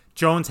do.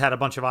 Jones had a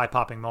bunch of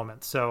eye-popping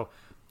moments. So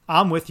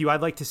I'm with you.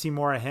 I'd like to see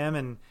more of him.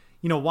 And,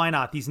 why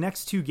not? These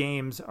next 2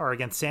 games are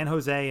against San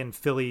Jose and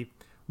Philly,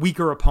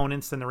 weaker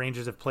opponents than the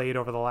Rangers have played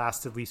over the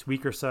last at least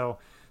week or so.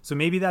 So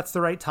maybe that's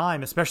the right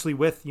time, especially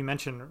with, you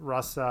mentioned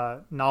Russ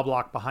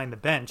Knoblauch behind the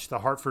bench, the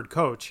Hartford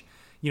coach.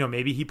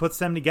 Maybe he puts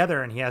them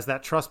together and he has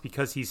that trust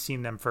because he's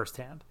seen them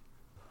firsthand.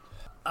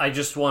 I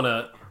just want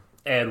to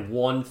add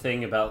one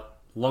thing about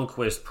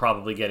Lundkvist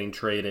probably getting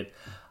traded.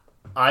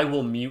 I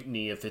will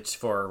mutiny if it's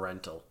for a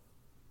rental.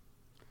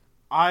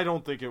 I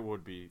don't think it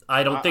would be.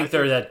 I don't think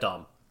they're that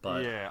dumb.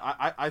 But yeah,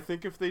 I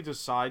think if they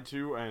decide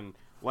to, and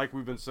like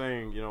we've been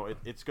saying,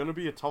 it's going to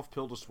be a tough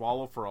pill to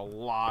swallow for a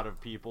lot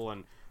of people,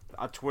 and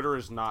Twitter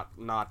is not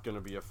going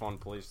to be a fun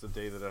place the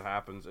day that it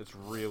happens. It's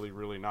really,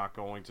 really not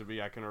going to be.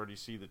 I can already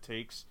see the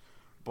takes.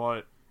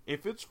 But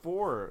if it's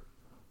for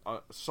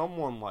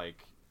someone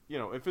like,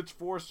 if it's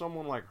for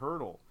someone like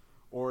Hertl,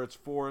 or it's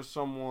for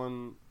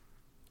someone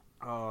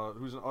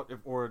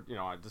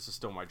this is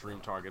still my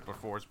dream target,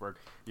 but Forsberg,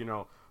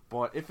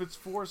 But if it's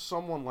for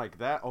someone like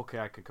that, okay,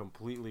 I could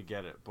completely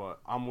get it. But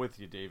I'm with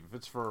you, Dave. If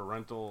it's for a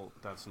rental,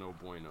 that's no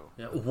bueno.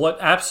 Yeah, what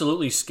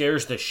absolutely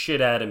scares the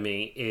shit out of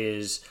me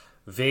is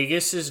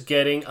Vegas is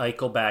getting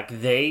Eichel back.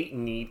 They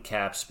need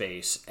cap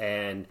space.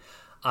 And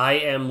I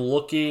am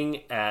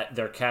looking at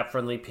their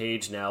cap-friendly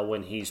page now.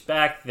 When he's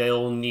back,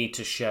 they'll need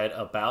to shed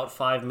about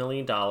 $5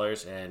 million.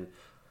 And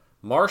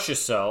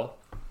Marchessault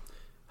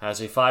has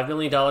a $5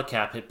 million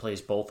cap hit, plays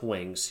both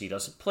wings. He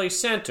doesn't play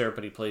center,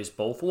 but he plays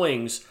both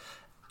wings.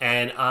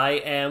 And I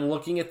am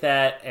looking at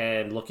that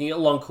and looking at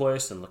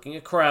Lundkvist and looking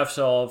at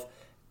Kravtsov,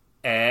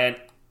 and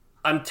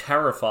I'm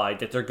terrified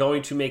that they're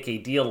going to make a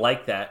deal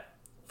like that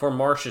for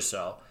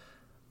Marchessault.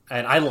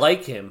 And I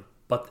like him,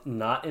 but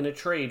not in a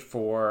trade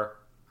for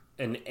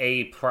an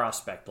A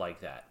prospect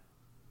like that.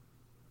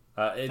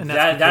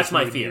 That's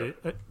my fear.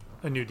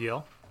 A new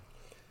deal?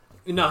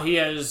 No, he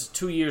has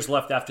 2 years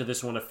left after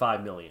this one at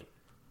 $5 million.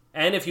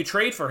 And if you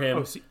trade for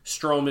him,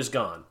 Strome is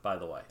gone, by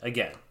the way,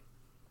 again.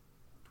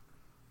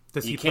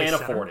 Does he can't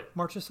play afford it.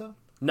 Marchessault?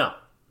 No.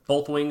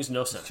 Both wings,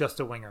 no center. Just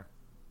a winger.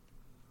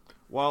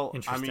 Well, I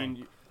Interesting.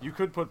 mean, you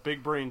could put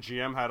Big Brain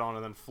GM hat on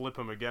and then flip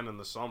him again in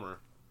the summer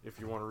if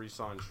you want to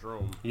re-sign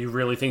Strome. You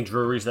really think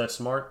Drury's that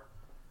smart?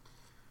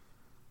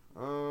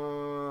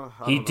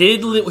 He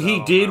did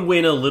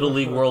win a Little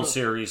League World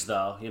Series,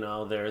 though. You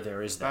know,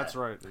 there is that. That's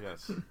right.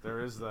 Yes,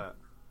 there is that.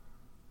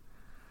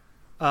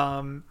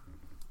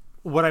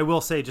 What I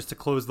will say, just to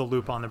close the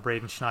loop on the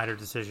Braden Schneider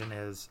decision,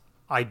 is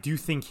I do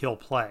think he'll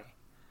play.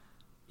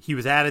 He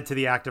was added to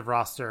the active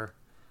roster.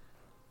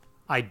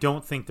 I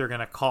don't think they're going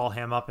to call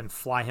him up and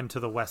fly him to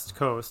the West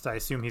Coast. I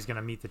assume he's going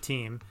to meet the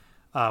team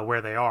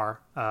where they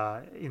are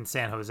in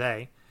San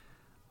Jose.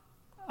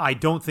 I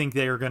don't think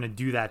they are going to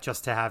do that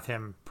just to have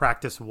him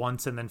practice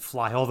once and then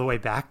fly all the way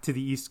back to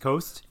the East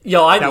Coast.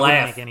 Yo, I'd that laugh.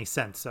 wouldn't make any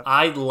sense. So,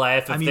 I'd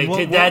laugh if they did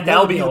what that. That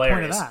would be the point of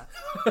hilarious.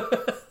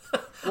 that?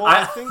 Well,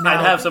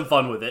 I'd have some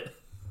fun with it.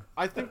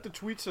 I think the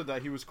tweet said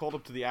that he was called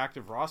up to the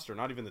active roster,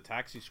 not even the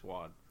taxi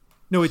squad.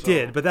 No, it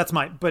did, but that's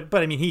but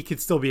I mean, he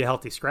could still be a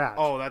healthy scratch.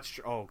 Oh, that's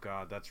true. Oh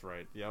God, that's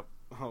right. Yep.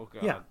 Oh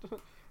God. Yeah.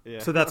 Yeah.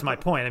 So that's my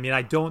point. I mean,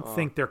 I don't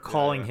think they're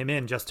calling him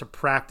in just to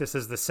practice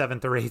as the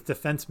 7th or 8th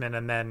defenseman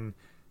and then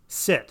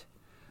sit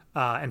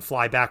and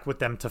fly back with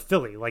them to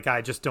Philly. Like,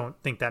 I just don't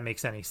think that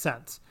makes any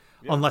sense.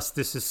 Yeah. Unless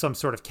this is some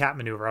sort of cap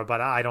maneuver,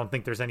 but I don't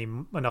think there's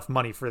enough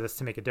money for this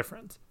to make a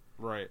difference.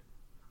 Right.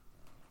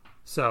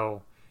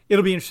 So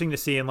it'll be interesting to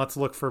see, and let's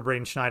look for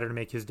Braden Schneider to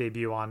make his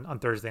debut on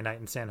Thursday night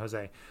in San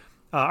Jose.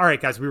 All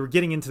right, guys, we were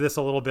getting into this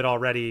a little bit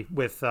already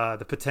with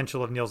the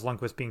potential of Niels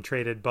Lundqvist being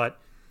traded, but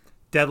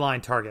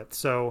deadline target.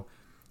 So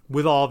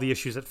with all the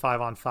issues at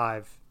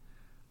 5-on-5,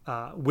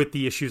 with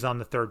the issues on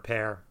the third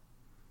pair,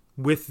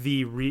 with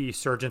the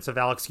resurgence of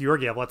Alex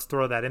Georgiev, let's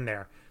throw that in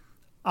there.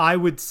 I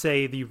would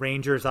say the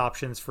Rangers'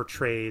 options for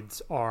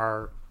trades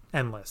are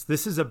endless.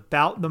 This is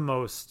about the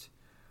most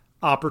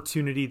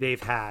opportunity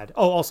they've had.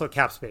 Oh, also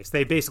cap space.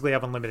 They basically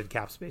have unlimited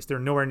cap space. They're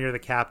nowhere near the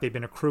cap. They've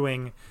been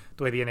accruing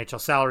the way the NHL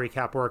salary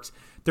cap works.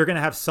 They're going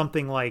to have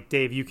something like,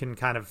 Dave, you can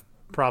kind of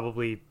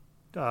probably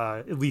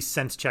at least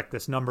sense check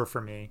this number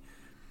for me.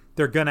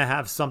 They're going to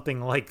have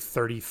something like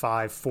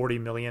 35-40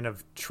 million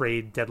of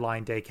trade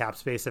deadline day cap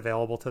space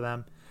available to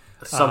them.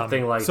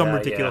 Something like some that,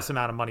 ridiculous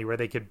amount of money where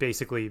they could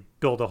basically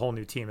build a whole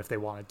new team if they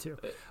wanted to.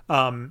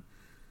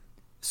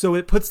 So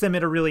it puts them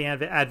in a really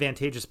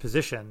advantageous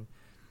position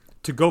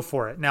to go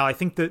for it. Now, I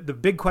think the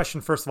big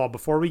question, first of all,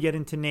 before we get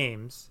into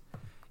names,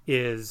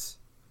 is,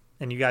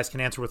 and you guys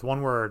can answer with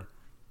one word,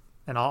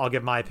 and I'll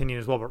give my opinion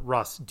as well, but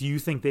Russ, do you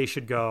think they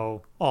should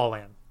go all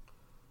in?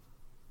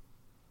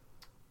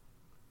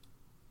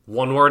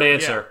 One word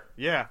answer.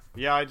 Yeah,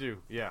 I do.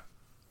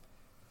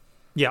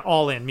 Yeah,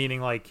 all in,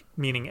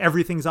 meaning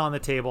everything's on the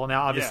table.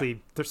 Now,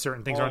 obviously, there's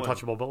certain things are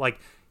untouchable, but like,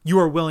 you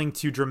are willing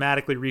to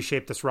dramatically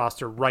reshape this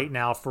roster right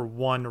now for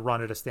one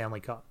run at a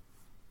Stanley Cup.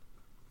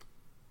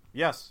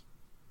 Yes.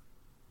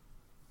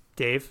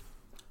 Dave?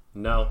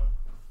 No.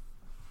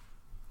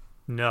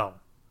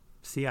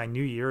 See, I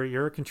knew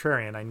you're a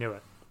contrarian. I knew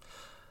it.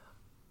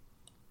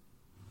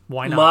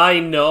 Why not? My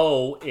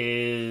no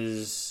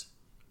is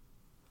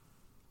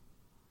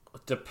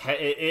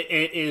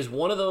it is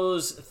one of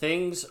those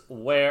things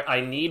where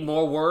I need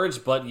more words,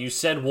 but you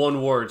said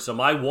one word, so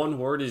my one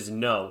word is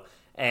no.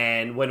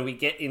 And when we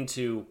get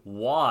into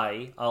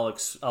why,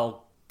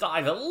 I'll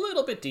dive a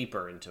little bit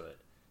deeper into it.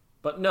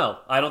 But no,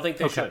 I don't think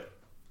they should.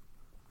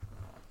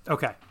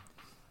 Okay.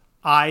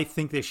 I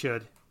think they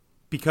should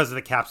because of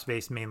the cap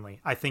space mainly.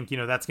 I think,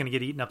 that's going to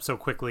get eaten up so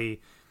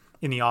quickly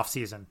in the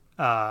offseason.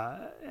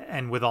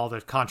 And with all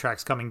the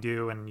contracts coming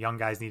due and young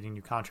guys needing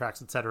new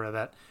contracts, et cetera,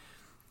 that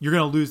you're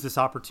going to lose this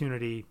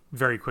opportunity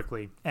very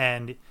quickly.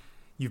 And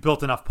you've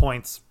built enough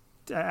points,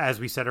 as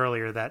we said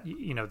earlier, that,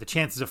 the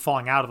chances of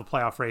falling out of the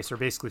playoff race are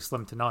basically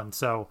slim to none.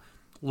 So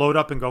load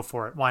up and go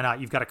for it. Why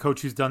not? You've got a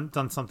coach who's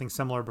done something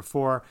similar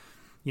before.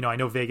 I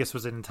know Vegas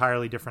was an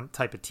entirely different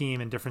type of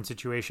team and different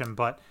situation,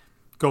 but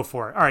go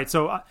for it. All right,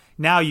 so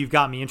now you've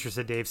got me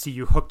interested, Dave. See,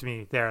 you hooked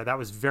me there. That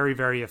was very,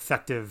 very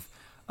effective.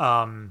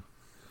 I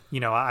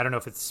don't know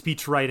if it's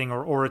speech writing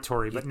or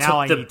oratory, but now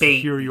I need to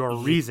hear your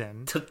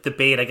reason. Took the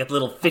bait. I got the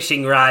little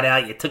fishing rod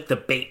out. You took the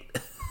bait.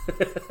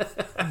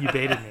 You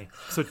baited me.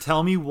 So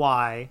tell me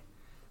why,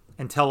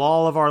 and tell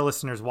all of our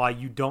listeners why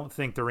you don't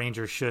think the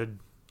Rangers should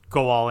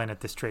go all in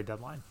at this trade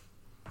deadline.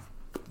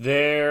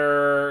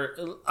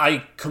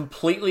 I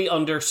completely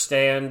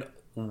understand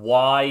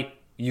why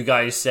you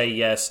guys say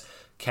yes.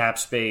 Cap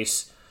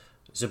space,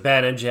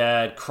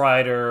 Zibanejad,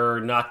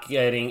 Kreider not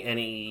getting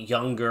any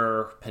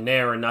younger,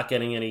 Panarin not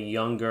getting any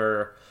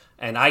younger,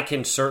 and I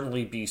can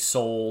certainly be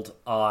sold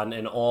on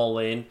an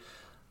all-in.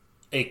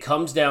 It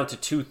comes down to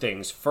two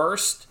things.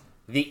 First,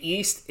 the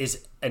East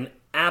is an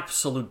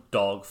absolute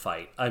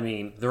dogfight. I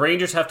mean, the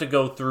Rangers have to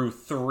go through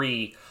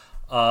three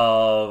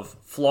of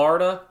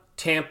Florida,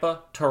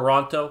 Tampa,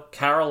 Toronto,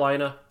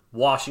 Carolina,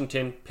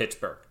 Washington,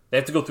 Pittsburgh. They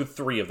have to go through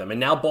three of them.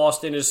 And now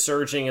Boston is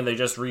surging, and they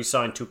just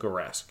re-signed Tuukka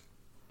Rask.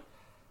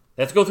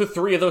 They have to go through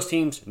three of those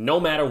teams no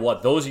matter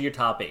what. Those are your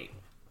top eight.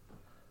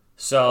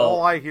 So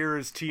all I hear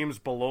is teams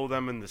below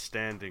them in the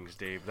standings,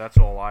 Dave. That's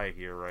all I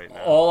hear right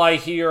now. all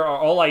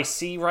I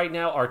see right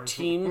now are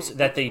teams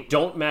that they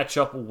don't match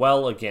up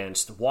well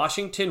against.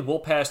 Washington will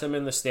pass them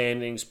in the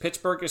standings.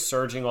 Pittsburgh is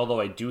surging, although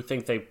I do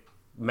think they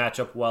match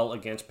up well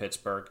against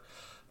Pittsburgh.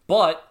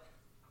 But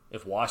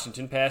if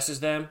Washington passes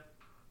them,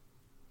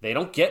 they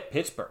don't get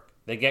Pittsburgh.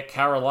 They get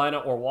Carolina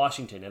or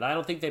Washington, and I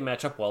don't think they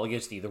match up well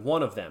against either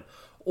one of them.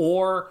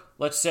 Or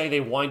let's say they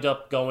wind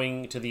up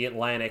going to the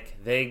Atlantic.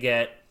 They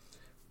get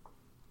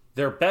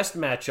their best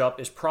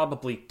matchup is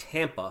probably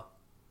Tampa,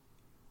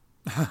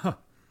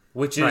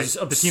 which is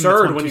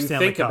absurd when you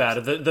think about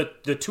it.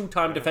 The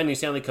two-time defending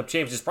Stanley Cup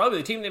champions is probably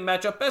the team they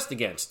match up best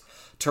against.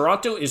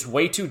 Toronto is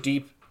way too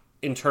deep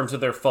in terms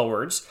of their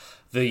forwards.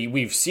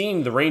 We've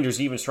seen the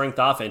Rangers' even strength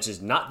offense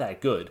is not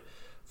that good.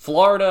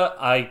 Florida,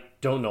 I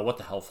don't know what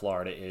the hell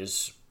Florida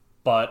is,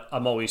 but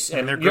I'm always...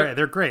 And they're great.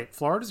 They're great.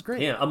 Florida's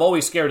great. Yeah, I'm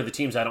always scared of the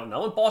teams I don't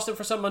know, and Boston,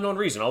 for some unknown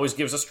reason, always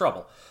gives us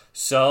trouble.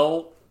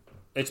 So,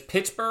 it's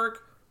Pittsburgh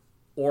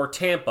or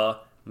Tampa.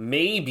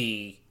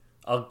 Maybe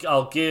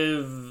I'll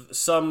give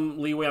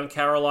some leeway on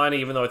Carolina,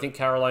 even though I think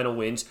Carolina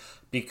wins,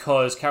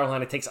 because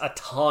Carolina takes a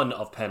ton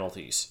of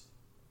penalties.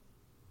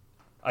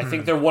 I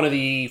think they're one of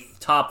the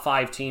top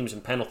 5 teams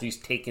in penalties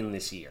taken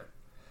this year.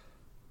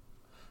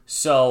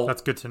 So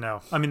that's good to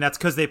know. I mean, that's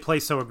because they play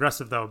so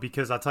aggressive, though,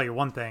 because I'll tell you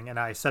one thing, and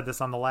I said this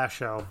on the last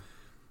show,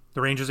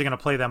 the Rangers are going to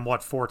play them,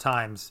 4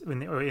 times in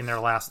their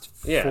last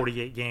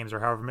 48 games or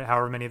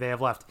however many they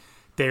have left.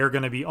 They are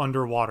going to be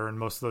underwater in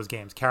most of those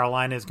games.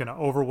 Carolina is going to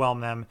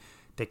overwhelm them.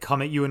 They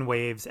come at you in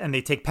waves, and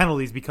they take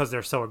penalties because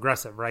they're so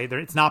aggressive, right?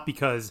 It's not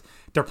because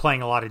they're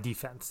playing a lot of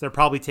defense. They're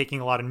probably taking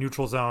a lot of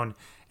neutral zone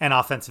and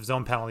offensive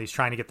zone penalties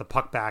trying to get the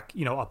puck back,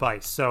 up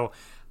ice. So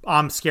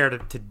I'm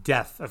scared to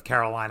death of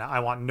Carolina. I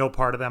want no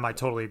part of them. I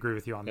totally agree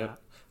with you on that.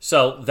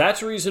 So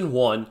that's reason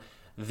 1.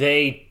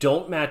 They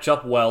don't match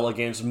up well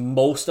against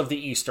most of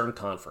the Eastern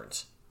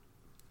Conference.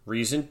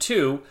 Reason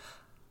 2,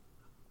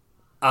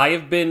 I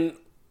have been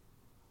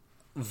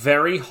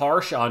very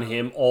harsh on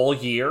him all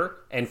year,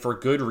 and for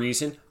good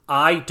reason.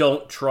 I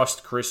don't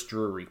trust Chris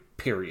Drury,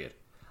 period.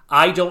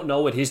 I don't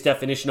know what his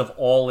definition of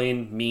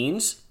all-in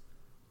means.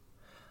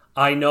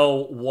 I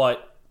know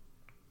what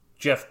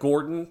Jeff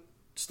Gordon's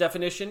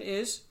definition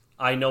is.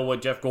 I know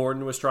what Jeff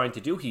Gordon was trying to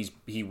do.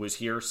 He was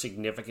here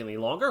significantly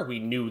longer.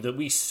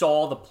 We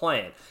saw the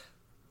plan.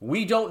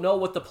 We don't know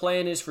what the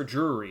plan is for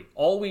Drury.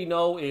 All we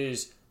know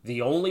is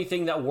the only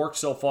thing that worked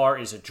so far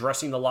is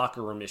addressing the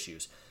locker room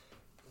issues.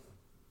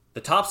 The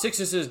top 6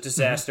 is a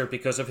disaster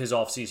because of his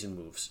offseason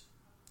moves.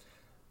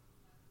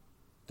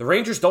 The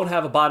Rangers don't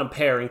have a bottom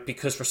pairing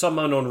because for some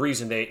unknown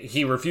reason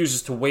he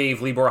refuses to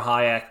waive Libor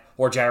Hájek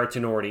or Jared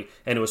Tenorti,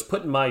 and it was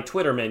put in my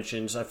Twitter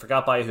mentions, I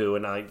forgot by who,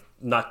 and I'm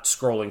not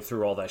scrolling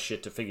through all that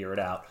shit to figure it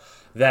out,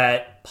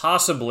 that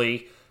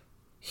possibly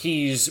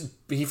he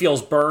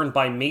feels burned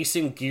by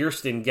Mason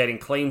Gearston getting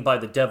claimed by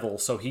the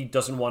Devils, so he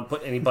doesn't want to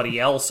put anybody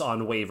else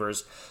on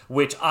waivers,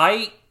 which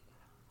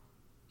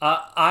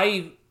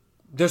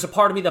there's a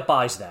part of me that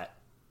buys that.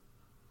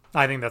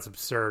 I think that's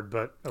absurd,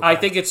 but... Okay. I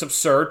think it's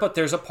absurd, but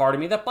there's a part of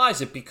me that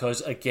buys it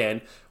because, again,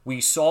 we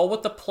saw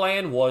what the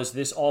plan was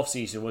this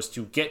offseason, was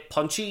to get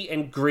punchy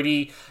and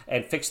gritty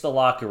and fix the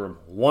locker room.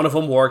 One of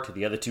them worked,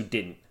 the other 2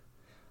 didn't.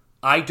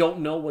 I don't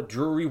know what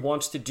Drury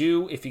wants to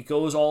do if he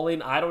goes all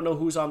in. I don't know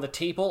who's on the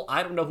table.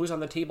 I don't know who's on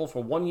the table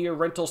for 1-year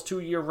rentals,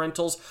 2-year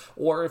rentals,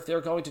 or if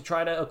they're going to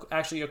try to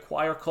actually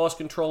acquire cost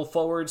control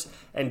forwards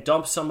and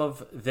dump some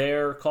of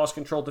their cost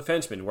control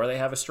defensemen where they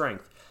have a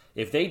strength.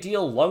 If they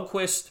deal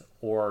Lundqvist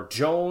or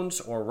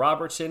Jones or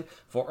Robertson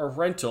for a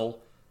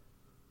rental,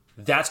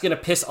 that's going to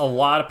piss a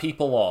lot of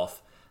people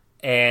off.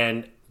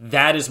 And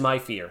that is my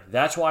fear.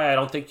 That's why I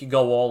don't think you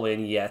go all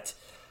in yet.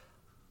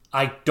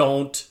 I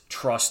don't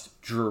trust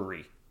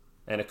Drury.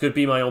 And it could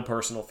be my own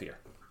personal fear.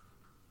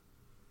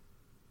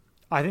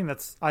 I think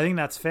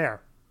that's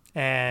fair.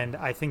 And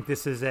I think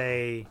this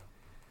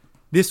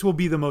will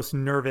be the most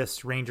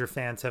nervous Ranger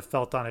fans have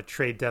felt on a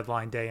trade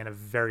deadline day in a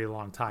very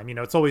long time.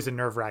 It's always a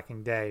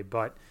nerve-wracking day,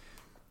 but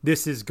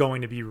this is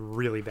going to be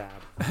really bad.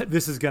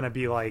 This is going to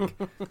be like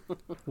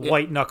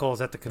white knuckles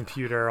at the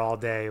computer all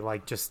day,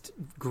 like just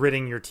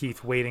gritting your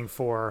teeth, waiting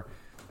for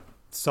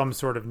some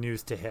sort of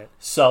news to hit.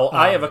 So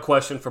I have a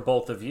question for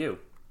both of you.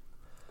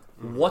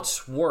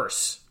 What's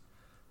worse?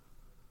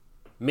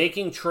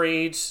 Making bad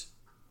trades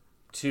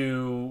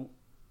to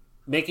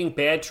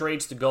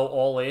go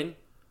all in,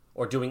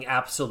 or doing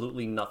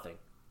absolutely nothing?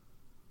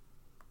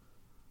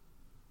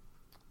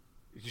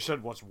 You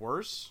said what's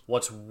worse?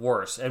 What's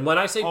worse? And when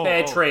I say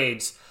bad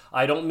trades,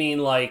 I don't mean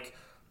like,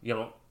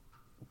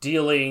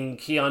 dealing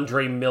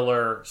Keandre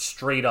Miller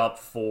straight up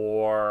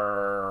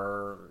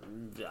for,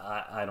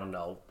 I don't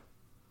know,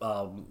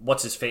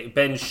 what's his face?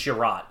 Ben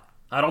Sherratt.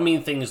 I don't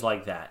mean things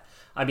like that.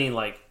 I mean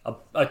like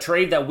a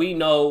trade that we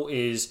know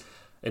is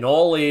an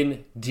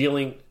all-in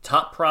dealing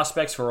top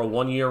prospects for a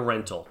 1-year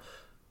rental.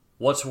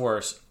 What's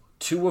worse?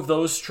 2 of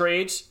those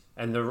trades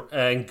and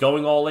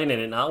going all in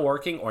and it not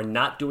working, or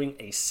not doing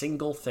a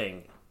single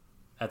thing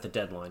at the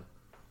deadline?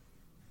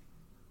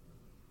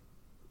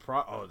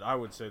 I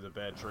would say the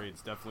bad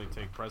trades definitely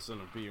take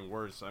precedent of being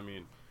worse. I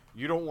mean,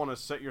 you don't want to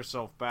set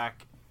yourself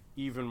back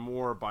even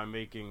more by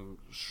making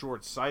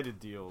short-sighted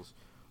deals,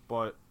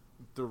 but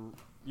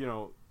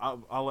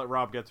I'll let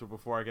Rob get to it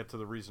before I get to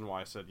the reason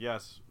why I said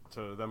yes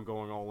to them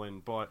going all in.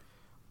 But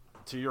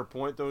to your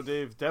point, though,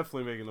 Dave,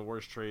 definitely making the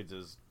worst trades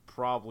is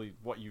probably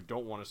what you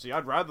don't want to see.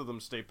 I'd rather them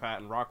stay pat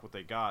and rock what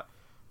they got.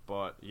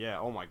 But, yeah,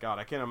 oh my God,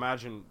 I can't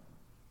imagine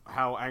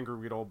how angry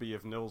we'd all be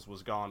if Nils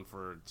was gone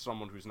for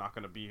someone who's not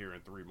going to be here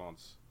in 3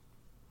 months.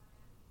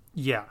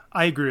 Yeah,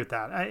 I agree with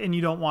that. And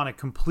you don't want to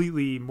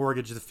completely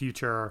mortgage the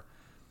future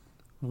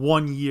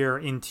 1 year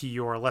into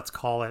your, let's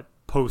call it,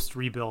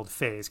 post-rebuild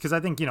phase. Because I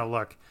think,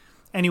 look,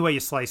 any way you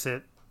slice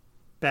it,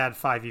 bad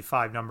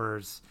 5v5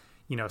 numbers,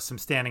 some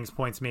standings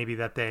points maybe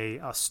that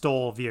they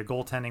stole via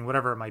goaltending,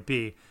 whatever it might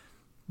be,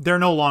 they're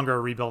no longer a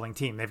rebuilding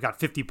team. They've got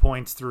 50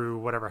 points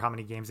through how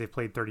many games they've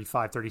played,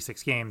 35,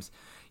 36 games.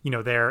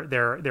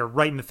 They're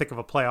right in the thick of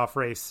a playoff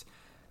race.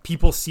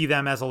 People see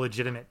them as a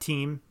legitimate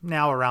team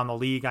now around the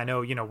league. I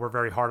know, we're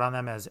very hard on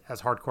them as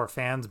hardcore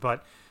fans,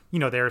 but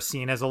they're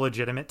seen as a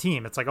legitimate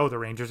team. It's like, oh, the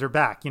Rangers are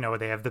back. They have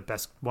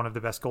one of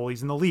the best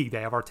goalies in the league.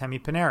 They have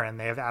Artemi Panarin.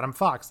 They have Adam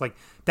Fox. Like,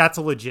 that's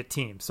a legit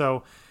team.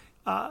 So,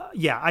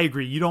 yeah, I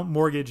agree. You don't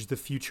mortgage the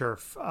future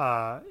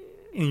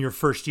in your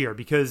first year,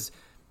 because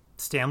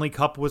Stanley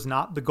Cup was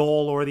not the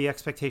goal or the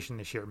expectation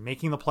this year.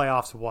 Making the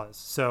playoffs was.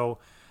 So,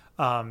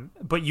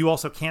 but you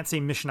also can't say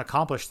mission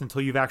accomplished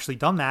until you've actually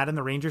done that, and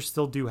the Rangers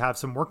still do have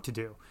some work to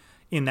do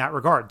in that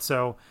regard.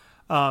 So,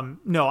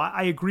 no,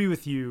 I agree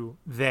with you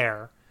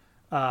there.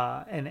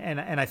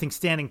 And I think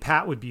standing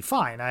pat would be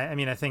fine. I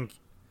mean, I think,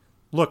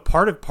 look,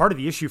 part of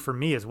the issue for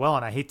me as well,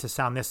 and I hate to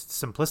sound this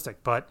simplistic,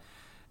 but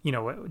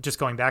just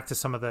going back to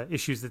some of the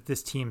issues that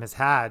this team has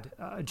had,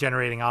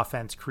 generating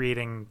offense,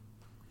 creating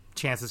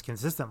chances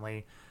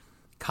consistently,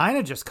 kind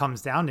of just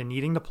comes down to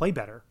needing to play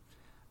better.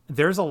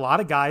 There's a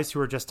lot of guys who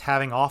are just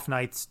having off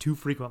nights too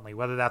frequently,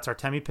 whether that's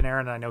Artemi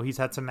Panarin, and I know he's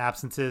had some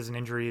absences and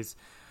injuries,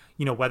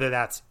 whether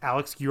that's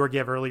Alex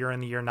Georgiev earlier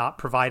in the year not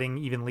providing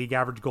even league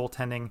average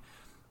goaltending,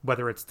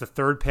 whether it's the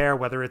third pair,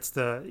 whether it's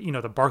the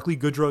the Barclay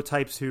Goodrow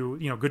types who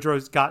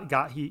Goodrow's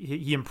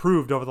he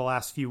improved over the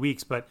last few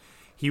weeks, but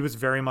he was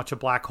very much a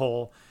black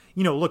hole.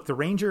 Look, the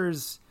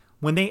Rangers,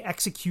 when they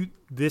execute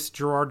this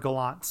Gerard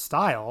Gallant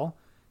style,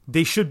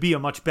 they should be a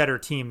much better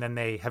team than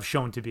they have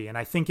shown to be, and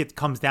I think it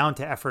comes down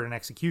to effort and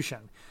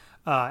execution.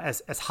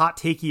 As hot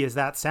takey as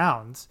that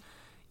sounds,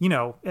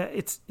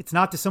 it's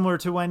not dissimilar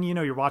to when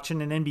you're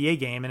watching an NBA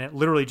game and it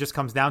literally just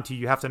comes down to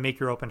you have to make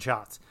your open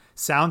shots.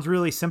 Sounds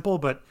really simple,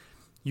 but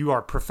you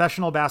are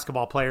professional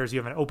basketball players. You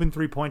have an open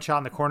 3-point shot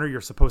in the corner.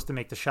 You're supposed to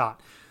make the shot.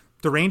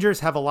 The Rangers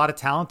have a lot of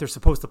talent. They're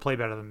supposed to play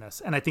better than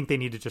this, and I think they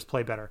need to just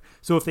play better.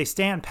 So if they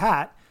stand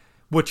pat,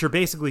 what you're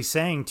basically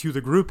saying to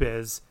the group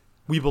is,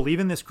 we believe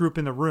in this group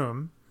in the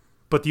room,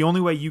 but the only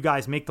way you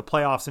guys make the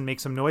playoffs and make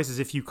some noise is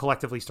if you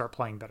collectively start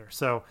playing better.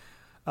 So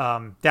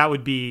that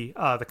would be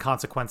the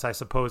consequence, I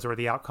suppose, or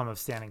the outcome of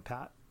standing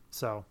pat.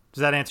 So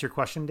does that answer your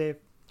question, Dave?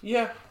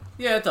 Yeah,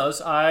 it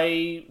does.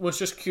 I was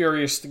just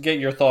curious to get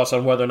your thoughts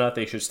on whether or not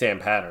they should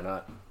stand pat or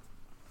not.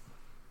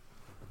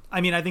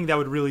 I mean, I think that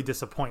would really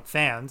disappoint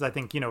fans. I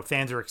think,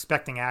 fans are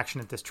expecting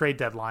action at this trade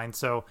deadline.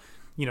 So,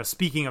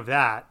 speaking of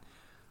that,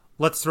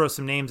 let's throw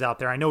some names out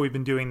there. I know we've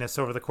been doing this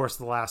over the course of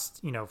the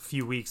last,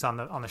 few weeks on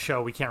the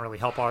show. We can't really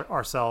help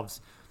ourselves.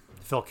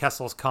 Phil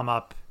Kessel's come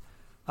up,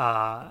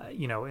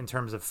 in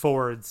terms of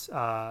forwards.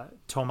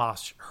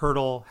 Tomas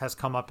Hertl has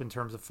come up in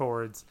terms of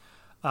forwards.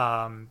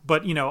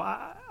 But,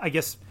 I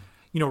guess,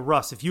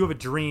 Russ, if you have a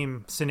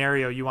dream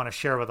scenario you want to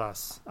share with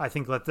us, I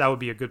think that would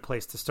be a good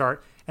place to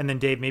start. And then,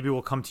 Dave, maybe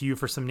we'll come to you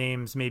for some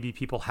names maybe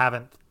people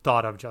haven't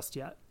thought of just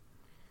yet.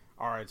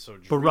 All right, so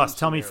but Russ,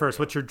 tell me first,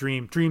 what's your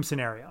dream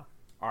scenario?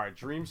 All right,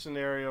 dream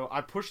scenario. I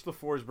pushed the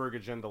Forsberg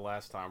agenda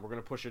last time. We're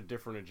going to push a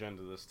different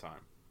agenda this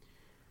time.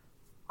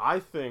 I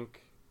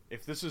think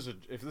if this is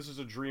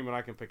a dream and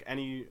I can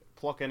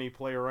pluck any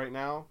player right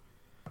now,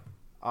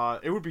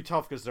 it would be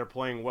tough because they're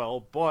playing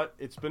well, but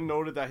it's been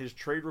noted that his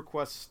trade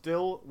request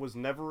still was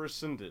never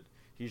rescinded.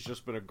 He's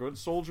just been a good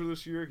soldier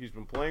this year. He's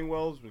been playing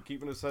well. He's been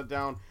keeping his head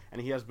down, and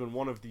he has been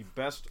one of the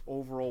best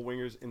overall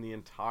wingers in the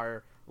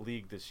entire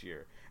league this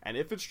year. And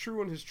if it's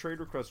true and his trade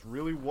request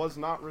really was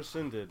not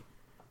rescinded,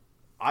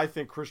 I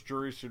think Chris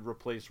Drury should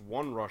replace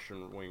one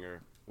Russian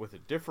winger with a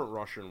different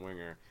Russian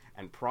winger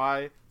and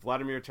pry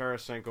Vladimir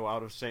Tarasenko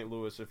out of St.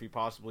 Louis if he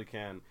possibly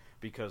can,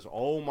 because,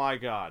 oh my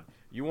God,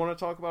 you want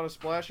to talk about a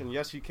splash? And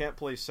yes, he can't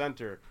play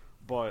center,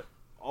 but,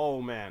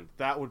 oh man,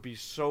 that would be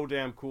so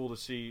damn cool to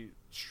see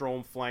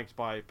Strome flanked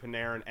by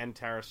Panarin and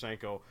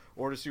Tarasenko,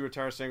 or to see what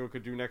Tarasenko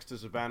could do next to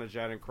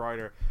Zibanejad and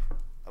Kreider.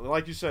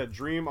 Like you said,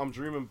 I'm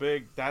dreaming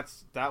big.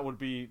 That would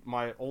be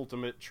my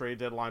ultimate trade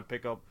deadline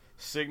pickup,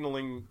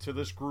 signaling to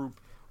this group,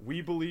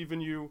 we believe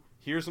in you.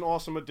 Here's an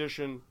awesome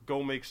addition.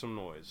 Go make some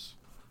noise.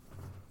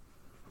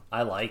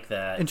 I like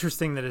that.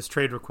 Interesting that his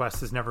trade request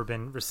has never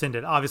been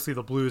rescinded. Obviously,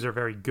 the Blues are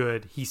very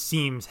good. He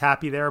seems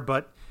happy there,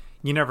 but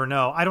you never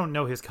know. I don't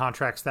know his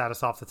contract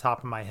status off the top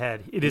of my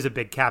head. It is a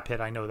big cap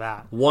hit. I know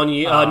that. 1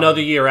 year,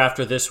 another year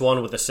after this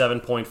one with a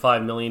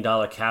 $7.5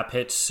 million cap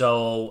hit.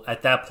 So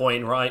at that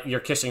point, you're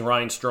kissing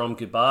Ryan Strome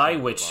goodbye,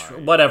 which,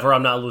 whatever,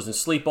 I'm not losing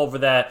sleep over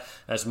that.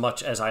 As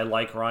much as I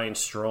like Ryan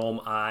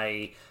Strome,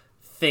 I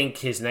think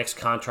his next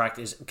contract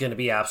is going to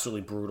be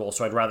absolutely brutal.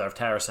 So I'd rather have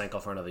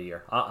Tarasenko for another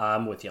year.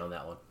 I'm with you on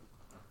that one.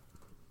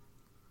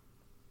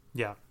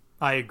 Yeah,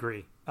 I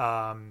agree.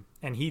 And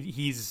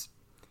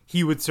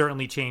he would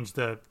certainly change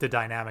the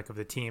dynamic of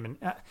the team.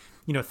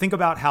 And, think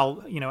about how,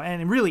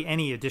 and really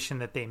any addition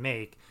that they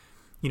make,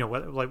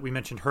 like we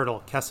mentioned,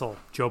 Hertl, Kessel,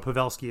 Joe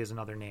Pavelski is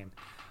another name.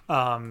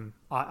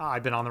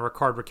 I've been on the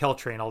Rickard Rakell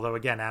train, although,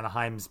 again,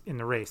 Anaheim's in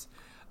the race.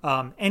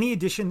 Any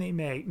addition they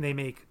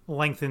make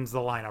lengthens the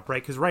lineup,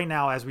 right? Because right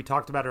now, as we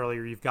talked about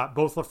earlier, you've got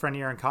both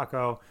Lafreniere and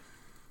Kaapo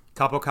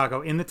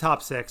Kakko in the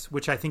top six,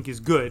 which I think is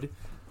good,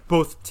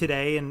 both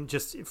today and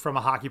just from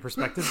a hockey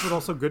perspective, but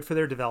also good for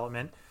their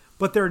development.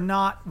 But they're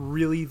not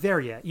really there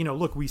yet.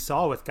 Look, we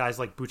saw with guys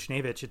like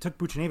Buchnevich, it took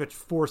Buchnevich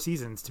 4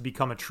 seasons to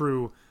become a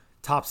true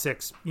top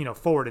six,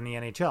 forward in the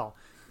NHL.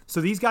 So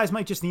these guys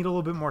might just need a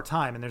little bit more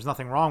time, and there's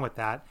nothing wrong with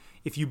that.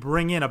 If you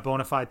bring in a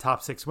bona fide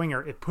top six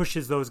winger, it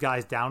pushes those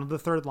guys down to the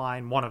third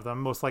line, one of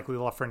them, most likely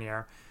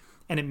Lafreniere,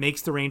 and it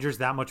makes the Rangers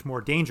that much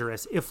more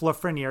dangerous if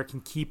Lafreniere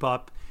can keep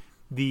up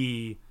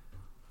the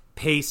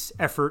pace,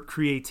 effort,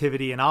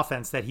 creativity, and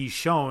offense that he's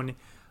shown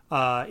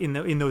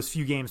in those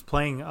few games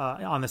playing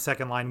on the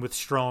second line with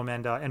Strome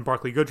and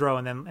Barclay Goodrow,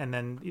 and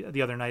then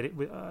the other night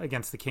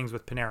against the Kings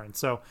with Panarin.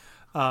 So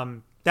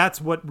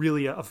that's what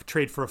really a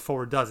trade for a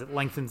forward does. It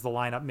lengthens the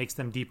lineup, makes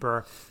them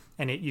deeper,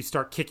 and you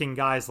start kicking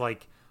guys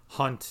like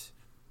Hunt,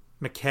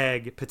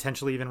 McKegg,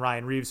 potentially even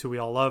Ryan Reeves, who we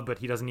all love, but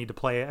he doesn't need to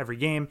play every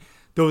game.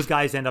 Those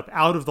guys end up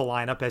out of the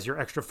lineup as your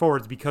extra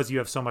forwards because you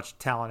have so much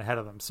talent ahead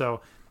of them.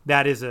 So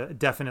that is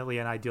definitely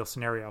an ideal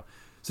scenario.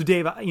 So,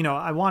 Dave,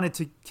 I wanted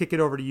to kick it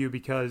over to you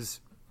because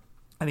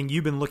I think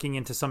you've been looking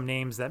into some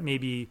names that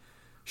maybe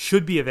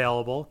could be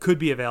available,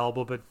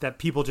 but that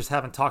people just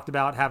haven't talked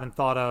about, haven't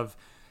thought of,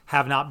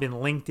 have not been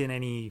linked in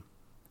any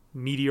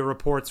media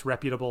reports,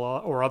 reputable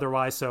or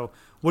otherwise. So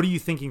what are you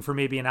thinking for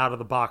maybe an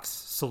out-of-the-box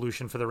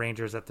solution for the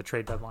Rangers at the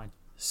trade deadline?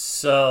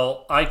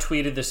 So I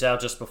tweeted this out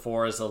just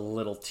before as a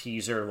little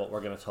teaser of what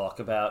we're going to talk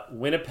about.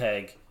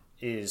 Winnipeg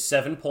is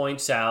 7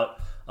 points out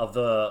of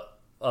the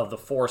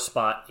 4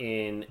 spot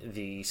in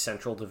the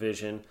Central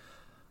Division.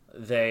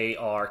 They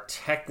are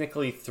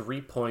technically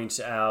 3 points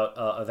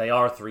out. They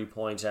are 3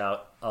 points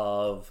out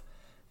of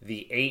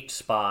the 8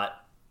 spot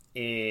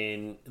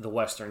in the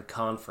Western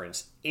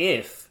Conference.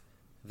 If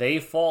they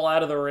fall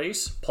out of the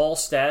race, Paul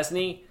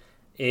Stastny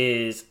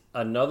is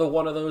another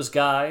one of those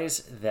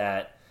guys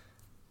that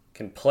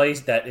can play,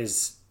 that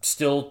is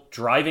still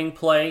driving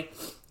play.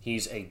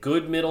 He's a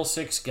good middle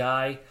six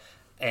guy.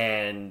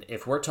 And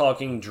if we're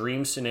talking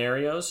dream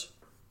scenarios,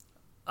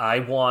 I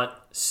want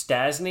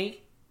Stastny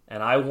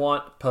and I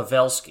want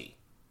Pavelski.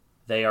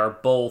 They are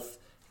both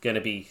going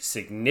to be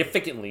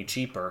significantly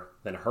cheaper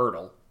than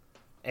Hertl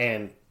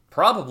and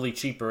probably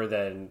cheaper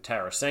than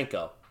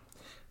Tarasenko.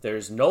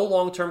 There's no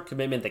long-term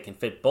commitment. They can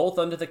fit both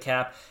under the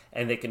cap,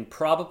 and they can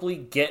probably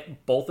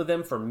get both of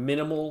them for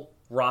minimal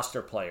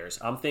roster players.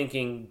 I'm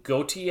thinking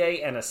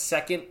Gauthier and a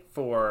second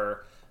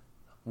for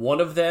one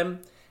of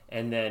them,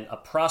 and then a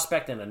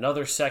prospect and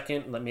another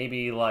second,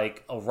 maybe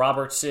like a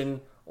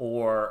Robertson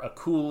or a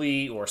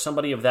Cooley or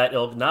somebody of that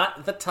ilk.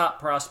 Not the top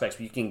prospects,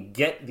 but you can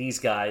get these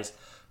guys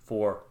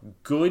for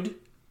good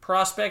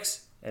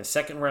prospects and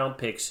second-round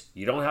picks.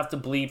 You don't have to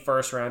bleed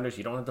first-rounders.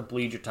 You don't have to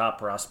bleed your top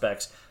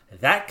prospects.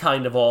 That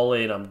kind of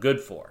all-in I'm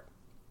good for.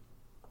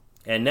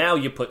 And now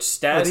you put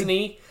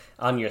Stastny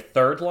on your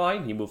third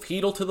line. You move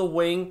Hedl to the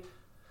wing.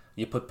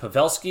 You put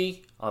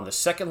Pavelski on the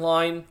second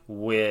line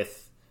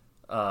with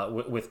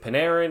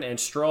Panarin and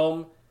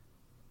Strome.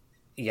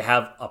 You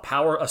have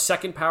a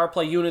second power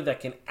play unit that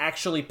can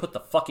actually put the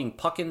fucking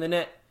puck in the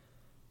net.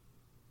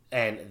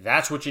 And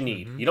that's what you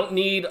need. Mm-hmm. You don't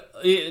need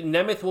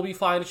Nemeth will be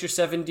fine at your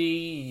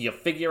 7D. You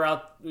figure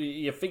out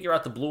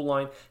the blue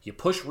line. You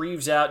push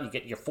Reeves out. You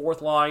get your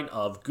fourth line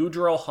of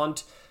Goudreau,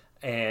 Hunt,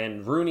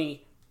 and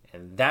Rooney,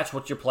 and that's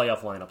what your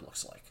playoff lineup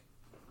looks like.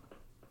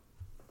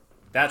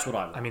 That's what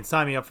I want. I mean,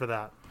 sign me up for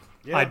that.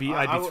 Yeah, I'd be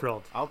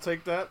thrilled. I'll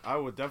take that. I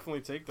would definitely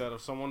take that.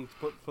 If someone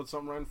put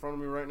something right in front of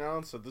me right now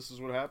and said this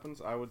is what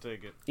happens, I would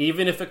take it.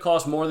 Even if it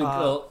costs more than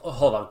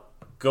hold on,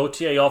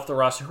 Gauthier off the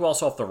roster. Who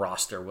else off the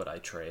roster would I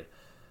trade?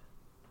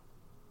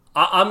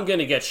 I'm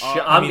gonna get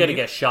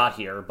get shot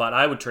here, but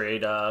I would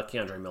trade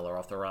Keandre Miller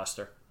off the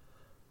roster,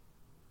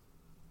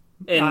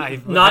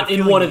 and not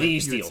in one of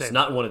these deals.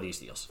 Not in one of these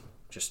deals.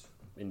 Just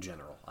in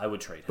general, I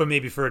would trade him. But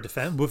maybe for a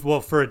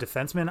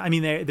defenseman. I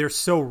mean, they're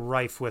so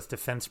rife with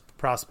defense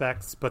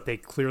prospects, but they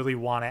clearly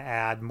want to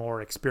add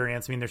more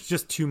experience. I mean, there's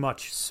just too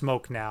much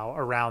smoke now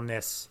around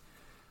this,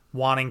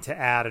 wanting to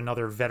add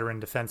another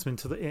veteran defenseman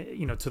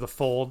to the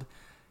fold,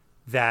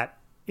 that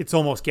it's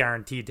almost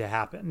guaranteed to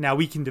happen. Now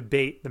we can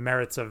debate the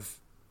merits of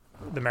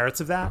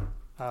that,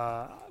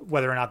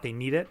 whether or not they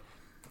need it.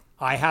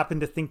 I happen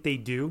to think they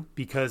do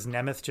because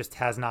Nemeth just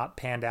has not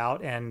panned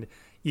out. And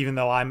even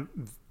though I'm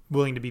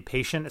willing to be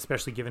patient,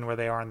 especially given where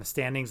they are in the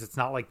standings, it's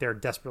not like they're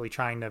desperately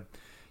trying to,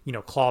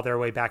 claw their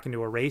way back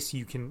into a race.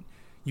 You can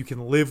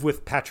live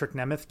with Patrick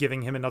Nemeth,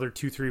 giving him another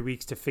 2-3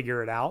 weeks to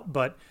figure it out.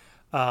 But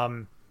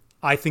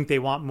I think they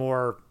want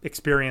more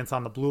experience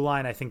on the blue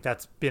line. I think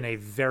that's been a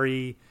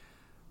very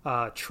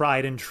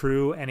tried and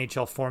true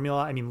NHL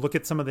formula. I mean, look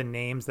at some of the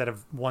names that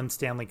have won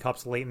Stanley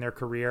Cups late in their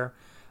career.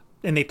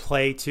 And they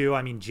play too.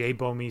 I mean, Jay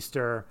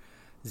Bouwmeester,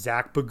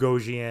 Zach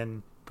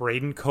Bogosian,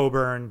 Braden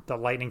Coburn. The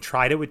Lightning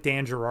tried it with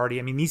Dan Girardi.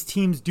 I mean, these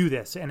teams do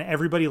this, and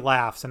everybody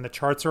laughs, and the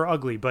charts are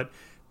ugly. But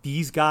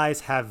these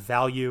guys have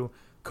value.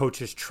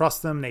 Coaches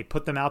trust them. They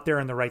put them out there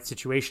in the right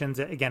situations.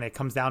 Again, it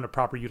comes down to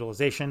proper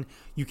utilization.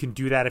 You can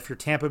do that if you're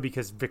Tampa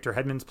because Victor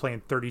Hedman's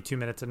playing 32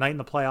 minutes a night in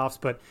the playoffs,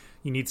 but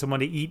you need someone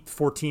to eat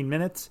 14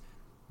 minutes.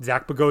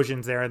 Zach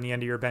Bogosian's there in the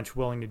end of your bench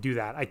willing to do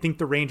that. I think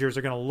the Rangers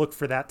are going to look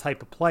for that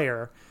type of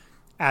player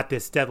at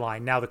this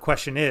deadline. Now, the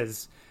question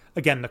is,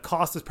 again, the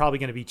cost is probably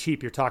going to be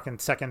cheap. You're talking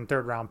second,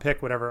 third round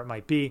pick, whatever it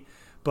might be.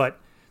 But,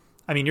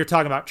 I mean, you're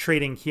talking about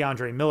trading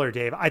Keandre Miller,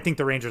 Dave. I think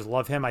the Rangers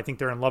love him. I think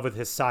they're in love with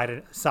his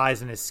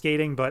size and his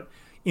skating. But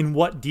in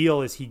what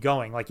deal is he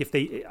going? Like, if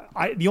the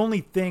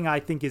only thing I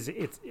think is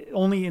it's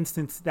only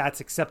instance that's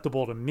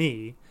acceptable to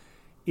me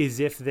is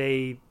if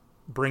they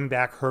bring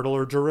back Hertl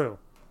or Giroux.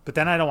 But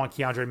then I don't want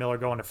Keandre Miller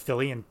going to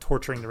Philly and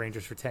torturing the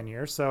Rangers for 10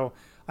 years. So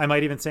I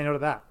might even say no to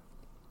that.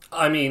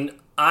 I mean,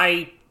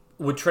 I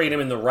would trade him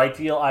in the right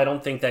deal. I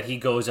don't think that he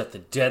goes at the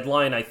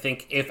deadline. I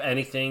think, if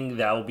anything,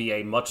 that will be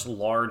a much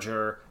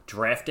larger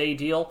draft day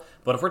deal.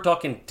 But if we're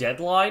talking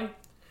deadline,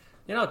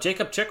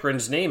 Jacob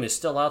Chychrun's name is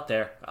still out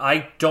there.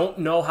 I don't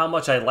know how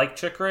much I like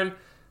Chychrun.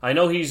 I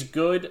know he's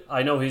good.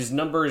 I know his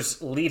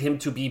numbers lead him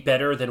to be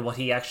better than what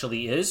he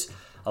actually is.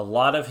 A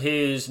lot of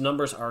his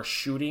numbers are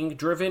shooting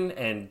driven,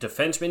 and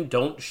defensemen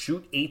don't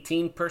shoot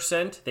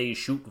 18%. They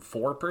shoot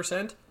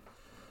 4%.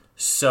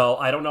 So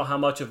I don't know how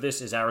much of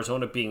this is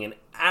Arizona being an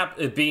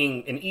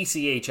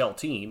ECHL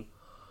team,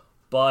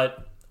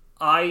 but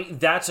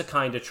that's a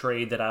kind of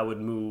trade that I would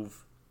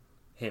move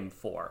him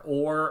for,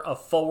 or a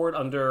forward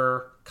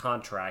under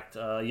contract,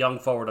 a young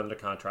forward under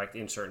contract.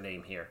 Insert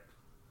name here.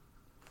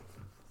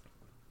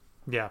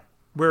 Yeah,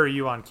 where are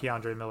you on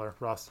Keandre Miller,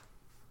 Ross?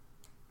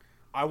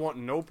 I want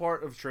no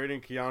part of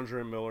trading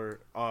Keandre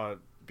Miller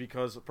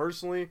because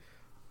personally,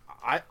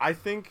 I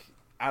think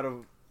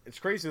it's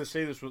crazy to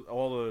say this with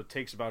all the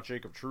takes about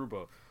Jacob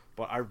Trouba,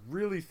 but I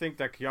really think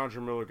that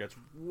Keandre Miller gets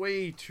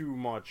way too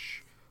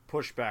much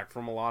pushback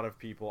from a lot of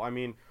people. I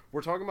mean,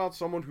 we're talking about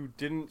someone who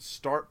didn't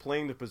start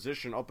playing the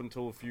position up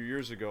until a few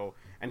years ago,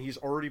 and he's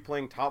already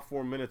playing top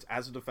 4 minutes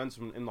as a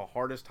defenseman in the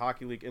hardest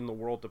hockey league in the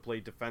world to play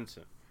defense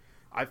in.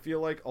 I feel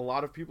like a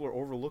lot of people are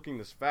overlooking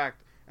this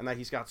fact, and that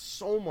he's got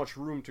so much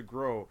room to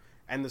grow.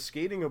 And the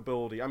skating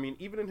ability, I mean,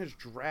 even in his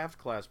draft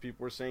class,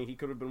 people were saying he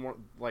could have been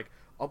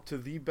up to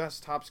the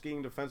best top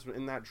skating defenseman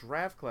in that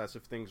draft class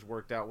if things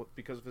worked out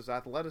because of his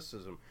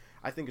athleticism.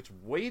 I think it's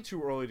way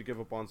too early to give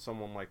up on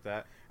someone like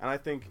that. And I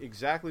think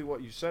exactly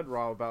what you said,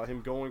 Rob, about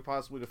him going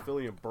possibly to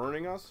Philly and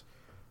burning us,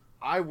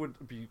 I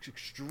would be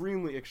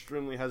extremely,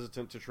 extremely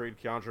hesitant to trade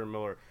Keandre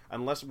Miller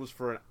unless it was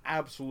for an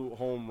absolute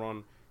home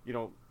run.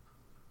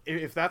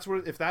 If that's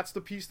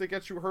the piece that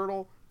gets you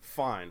Hertl,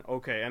 fine,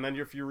 okay. And then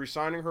if you're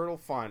resigning Hertl,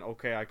 fine,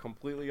 okay. I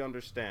completely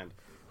understand.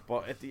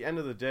 But at the end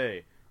of the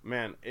day,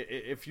 man,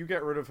 if you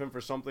get rid of him for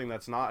something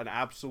that's not an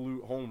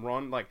absolute home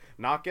run, like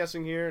not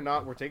guessing here,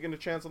 not we're taking a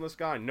chance on this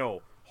guy,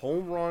 no,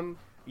 home run,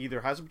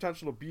 either has the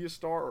potential to be a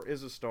star or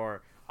is a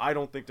star. I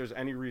don't think there's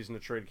any reason to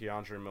trade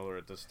Keandre Miller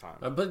at this time.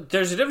 But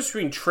there's a difference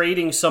between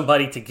trading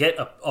somebody to get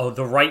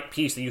the right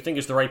piece that you think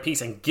is the right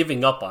piece and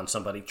giving up on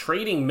somebody.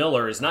 Trading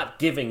Miller is not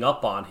giving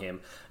up on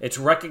him. It's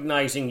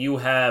recognizing you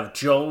have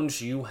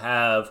Jones, you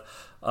have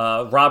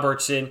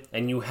Robertson,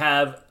 and you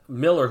have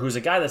Miller, who's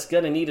a guy that's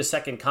going to need a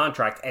second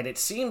contract. And it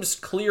seems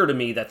clear to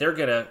me that they're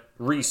going to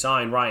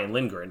re-sign Ryan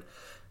Lindgren.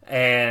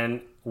 And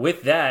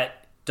with that,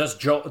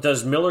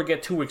 does Miller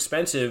get too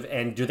expensive,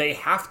 and do they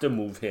have to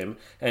move him,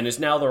 and is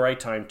now the right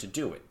time to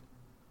do it?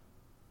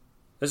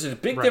 There's a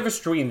big difference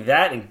between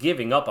that and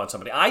giving up on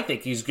somebody. I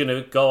think he's going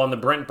to go on the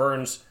Brent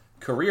Burns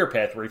career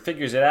path where he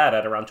figures it out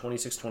at around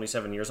 26,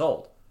 27 years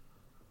old.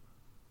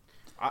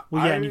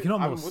 And you can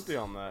almost... I'm with you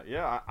on that.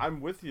 Yeah,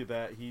 I'm with you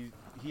that he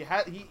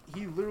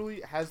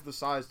literally has the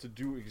size to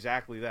do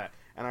exactly that.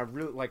 And I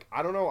really,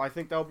 I don't know, I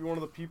think that would be one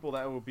of the people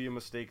that would be a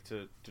mistake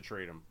to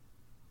trade him.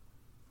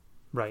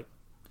 Right.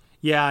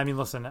 Yeah, I mean,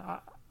 listen,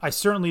 I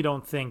certainly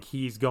don't think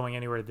he's going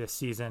anywhere this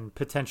season.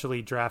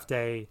 Potentially draft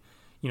day,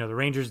 the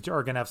Rangers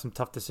are going to have some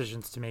tough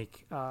decisions to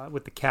make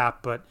with the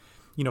cap. But,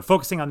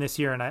 focusing on this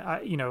year, and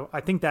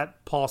I think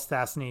that Paul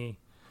Stastny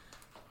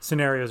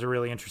scenario is a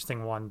really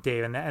interesting one,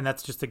 Dave. And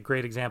that's just a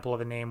great example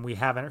of a name we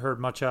haven't heard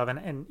much of.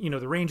 And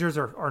the Rangers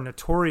are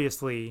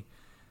notoriously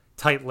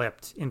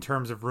tight-lipped in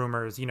terms of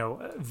rumors.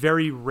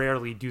 Very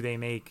rarely do they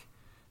make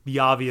the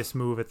obvious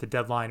move at the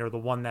deadline or the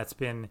one that's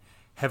been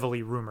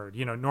heavily rumored.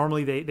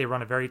 Normally they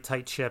run a very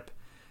tight ship.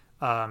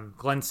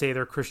 Glenn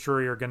Sather, Chris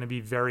Drury are going to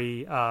be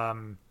very,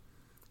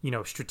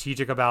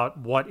 strategic about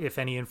what, if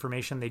any,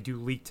 information they do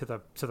leak to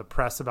the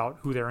press about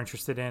who they're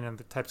interested in and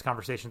the types of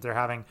conversations they're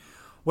having.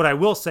 What I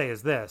will say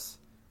is this.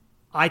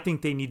 I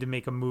think they need to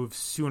make a move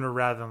sooner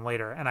rather than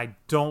later, and I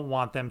don't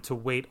want them to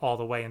wait all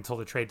the way until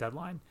the trade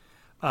deadline.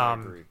 I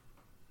agree.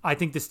 I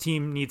think this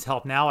team needs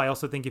help now. I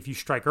also think if you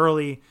strike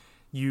early,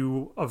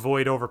 you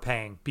avoid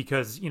overpaying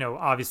because,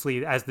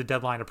 obviously as the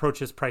deadline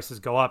approaches, prices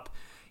go up.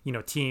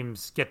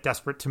 Teams get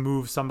desperate to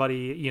move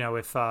somebody,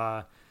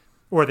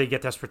 or they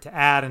get desperate to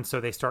add, and so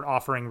they start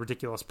offering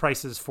ridiculous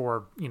prices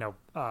for,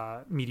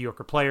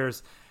 mediocre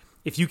players.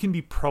 If you can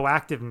be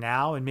proactive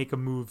now and make a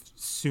move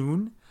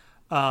soon,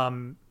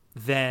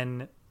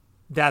 then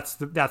that's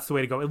the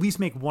way to go. At least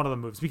make one of the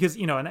moves because,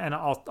 and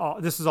I'll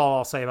this is all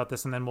I'll say about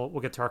this, and then we'll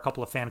get to our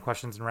couple of fan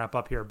questions and wrap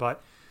up here.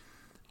 But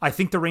I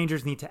think the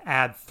Rangers need to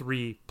add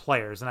 3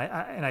 players, and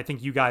I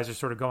think you guys are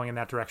sort of going in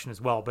that direction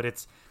as well. But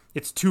it's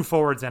 2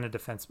 forwards and a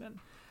defenseman.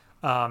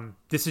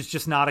 This is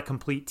just not a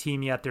complete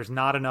team yet. There's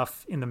not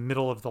enough in the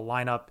middle of the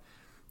lineup.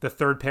 The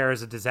third pair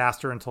is a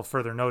disaster until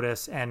further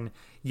notice. And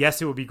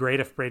yes, it would be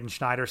great if Braden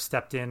Schneider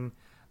stepped in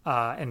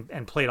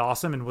and played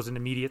awesome and was an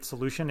immediate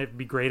solution. It'd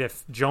be great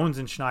if Jones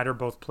and Schneider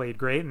both played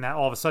great, and that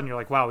all of a sudden you're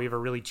like, wow, we have a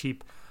really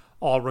cheap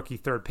all-rookie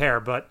third pair.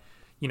 But,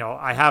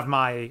 I have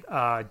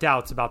my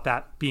doubts about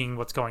that being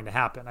what's going to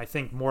happen. I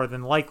think more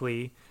than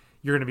likely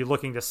you're going to be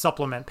looking to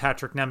supplement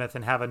Patrick Nemeth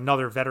and have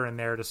another veteran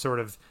there to sort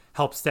of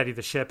help steady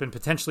the ship, and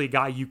potentially a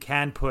guy you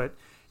can put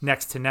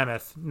next to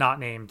Nemeth, not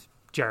named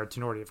Jared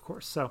Tenorti, of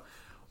course. So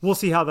we'll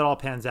see how that all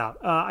pans out.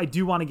 I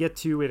do want to get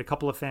to a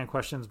couple of fan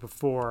questions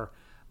before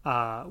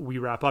we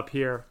wrap up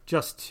here.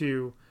 Just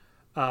to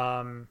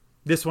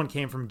this one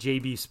came from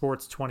JB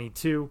Sports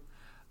 22.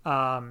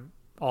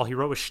 All he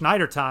wrote was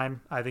Schneider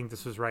time. I think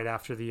this was right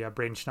after the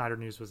Braden Schneider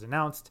news was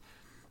announced.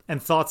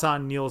 And thoughts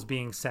on Niels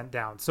being sent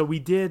down. So we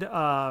did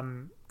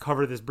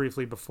cover this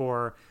briefly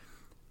before.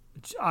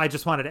 I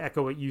just wanted to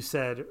echo what you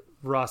said,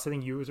 Russ. I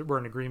think you were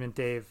in agreement,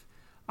 Dave.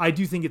 I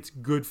do think it's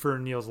good for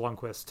Nils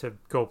Lundkvist to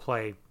go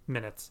play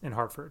minutes in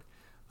Hartford.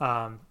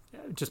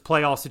 Just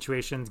play all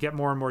situations, get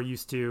more and more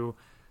used to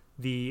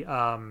the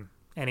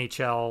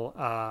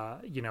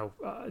NHL,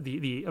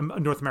 the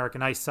North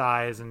American ice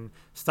size and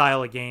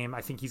style of game.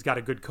 I think he's got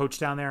a good coach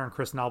down there and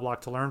Chris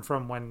Knobloch to learn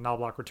from when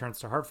Knobloch returns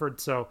to Hartford.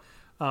 So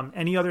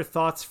any other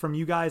thoughts from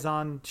you guys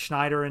on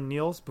Schneider and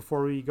Niels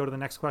before we go to the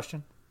next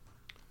question?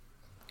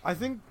 I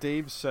think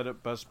Dave said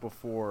it best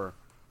before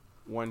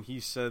when he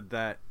said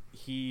that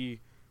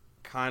he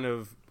kind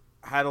of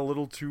had a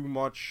little too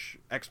much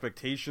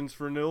expectations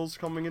for Nils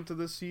coming into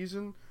this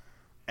season.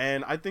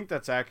 And I think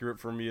that's accurate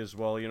for me as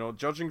well.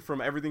 Judging from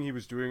everything he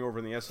was doing over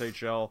in the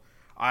SHL,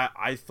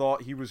 I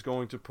thought he was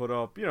going to put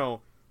up,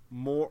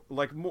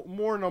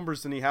 more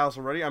numbers than he has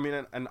already. I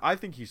mean, and I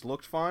think he's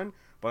looked fine,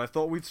 but I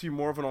thought we'd see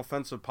more of an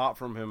offensive pop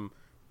from him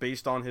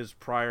based on his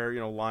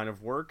prior, line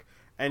of work.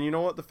 And you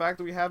know what? The fact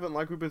that we haven't,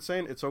 like we've been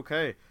saying, it's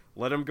okay.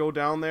 Let him go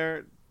down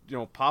there,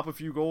 pop a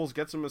few goals,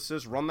 get some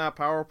assists, run that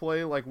power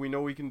play like we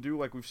know he can do,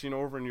 like we've seen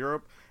over in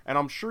Europe. And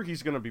I'm sure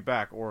he's going to be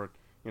back, or,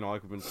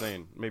 like we've been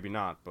saying, maybe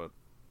not, but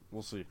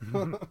we'll see.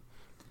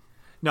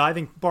 No, I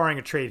think barring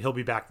a trade, he'll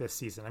be back this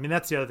season. I mean,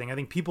 that's the other thing. I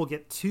think people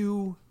get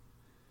too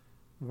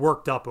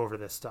worked up over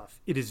this stuff.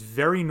 It is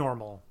very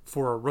normal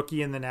for a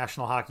rookie in the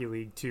National Hockey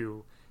League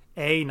to,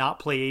 not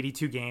play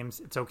 82 games.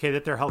 It's okay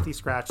that they're healthy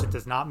scratch. It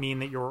does not mean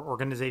that your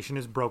organization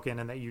is broken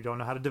and that you don't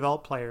know how to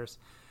develop players.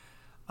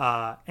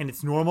 And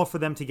it's normal for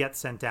them to get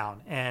sent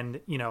down. And,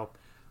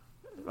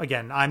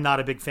 again, I'm not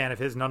a big fan of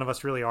his. None of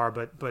us really are.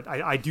 But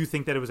I do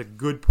think that it was a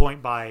good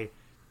point by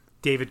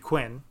David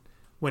Quinn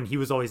when he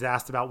was always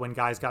asked about when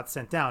guys got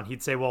sent down.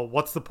 He'd say, well,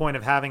 what's the point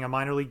of having a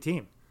minor league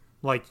team?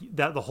 Like,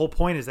 that the whole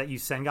point is that you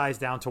send guys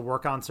down to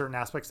work on certain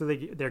aspects of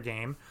their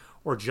game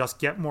or just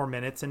get more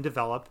minutes and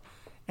develop.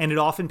 And it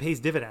often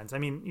pays dividends. I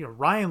mean,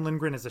 Ryan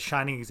Lindgren is a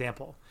shining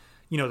example.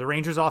 The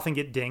Rangers often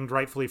get dinged,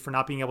 rightfully, for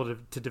not being able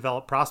to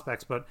develop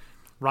prospects, but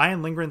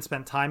Ryan Lindgren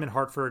spent time in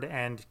Hartford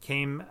and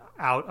came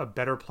out a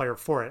better player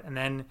for it. And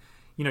then,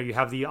 you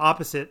have the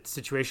opposite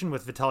situation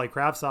with Vitaly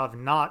Kravtsov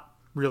not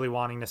really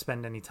wanting to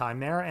spend any time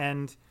there,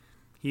 and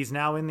he's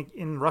now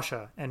in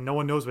Russia, and no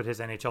one knows what his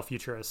NHL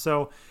future is.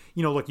 So,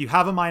 look, you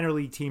have a minor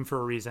league team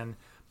for a reason.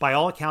 By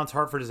all accounts,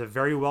 Hartford is a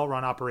very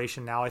well-run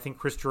operation now. I think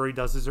Chris Drury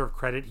does deserve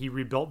credit. He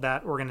rebuilt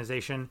that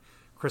organization.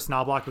 Chris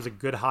Knobloch was a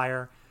good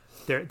hire.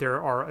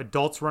 There are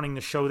adults running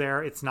the show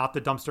there. It's not the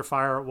dumpster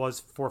fire it was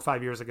 4 or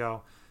 5 years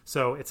ago.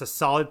 So it's a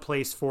solid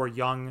place for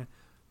young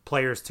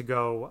players to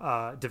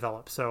go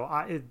develop. So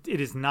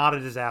it is not a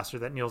disaster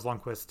that Nils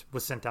Lundkvist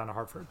was sent down to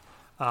Hartford.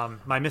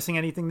 Am I missing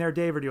anything there,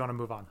 Dave, or do you want to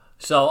move on?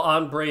 So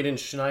on Braden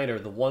Schneider,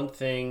 the one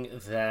thing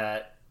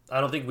that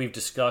I don't think we've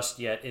discussed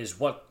yet is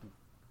what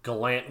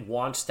Gallant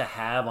wants to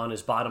have on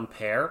his bottom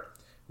pair,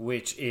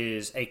 which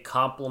is a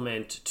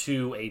complement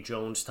to a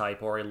Jones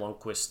type or a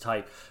Lundqvist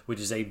type, which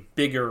is a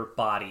bigger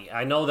body.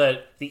 I know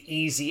that the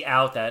easy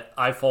out that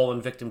I've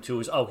fallen victim to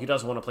is, he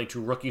doesn't want to play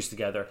two rookies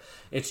together.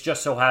 It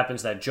just so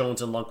happens that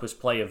Jones and Lundqvist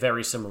play a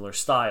very similar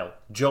style.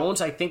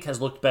 Jones, I think, has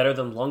looked better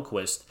than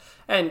Lundqvist,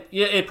 and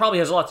it probably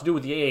has a lot to do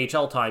with the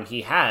AHL time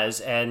he has,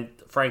 and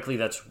frankly,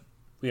 that's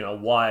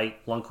why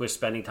Lundqvist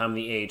spending time in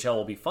the AHL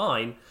will be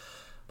fine.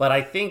 But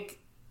I think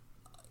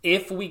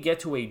if we get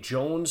to a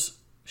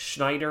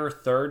Jones-Schneider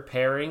third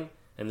pairing,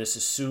 and this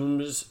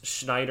assumes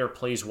Schneider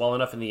plays well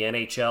enough in the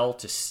NHL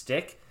to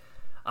stick,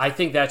 I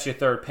think that's your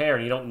third pair,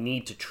 and you don't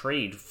need to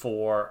trade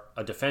for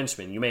a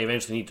defenseman. You may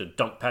eventually need to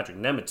dump Patrick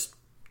Nemeth's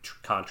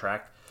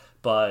contract,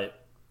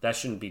 but that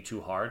shouldn't be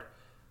too hard.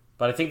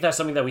 But I think that's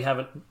something that we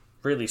haven't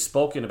really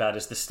spoken about,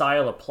 is the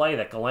style of play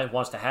that Gallant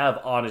wants to have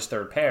on his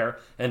third pair,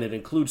 and it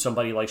includes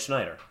somebody like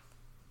Schneider.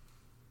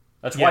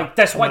 That's why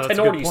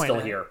Tenorti's still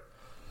here.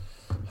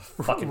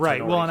 Fucking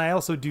right. Tenori. Well, and I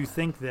also do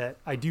think that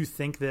I do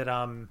think that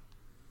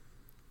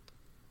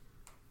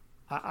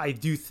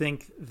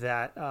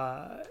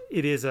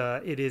it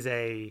is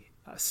a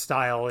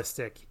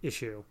stylistic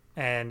issue,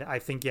 and I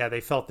think they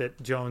felt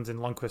that Jones and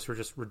Lundqvist were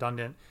just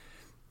redundant,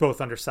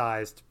 both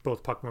undersized,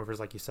 both puck movers,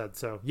 like you said.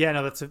 So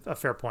that's a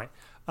fair point.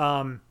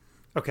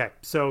 Okay,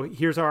 so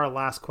here's our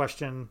last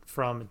question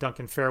from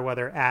Duncan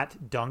Fairweather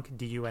at Dunk,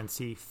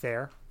 D-U-N-C,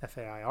 Fair,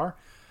 F-A-I-R.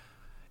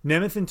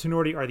 Nemeth and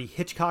Tinordi are the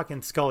Hitchcock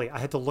and Scully. I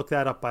had to look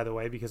that up, by the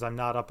way, because I'm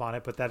not up on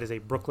it, but that is a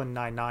Brooklyn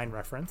Nine-Nine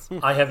reference.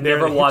 I have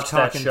never watched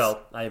that show.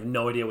 I have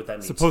no idea what that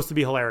means. Supposed to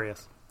be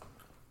hilarious.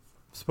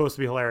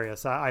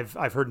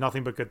 I've heard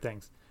nothing but good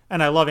things.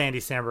 And I love Andy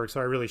Samberg,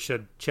 so I really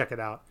should check it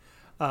out.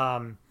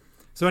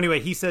 So anyway,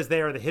 he says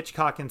they are the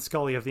Hitchcock and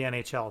Scully of the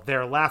NHL.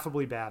 They're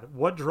laughably bad.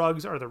 What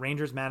drugs are the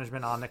Rangers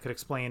management on that could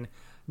explain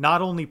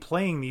not only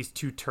playing these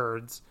two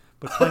turds,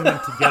 but playing them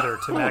together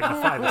to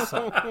magnify the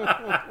sum?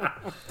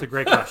 It's a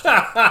great question.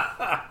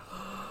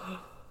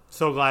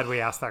 So glad we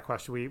asked that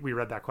question. We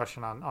read that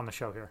question on the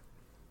show here.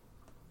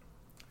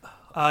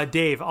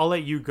 Dave, I'll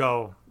let you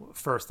go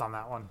first on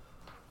that one.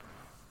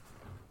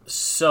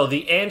 So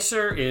the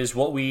answer is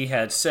what we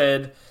had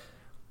said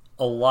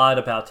a lot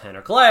about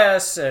Tanner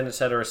Glass and et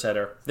cetera, et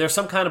cetera. There's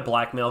some kind of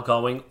blackmail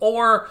going,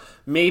 or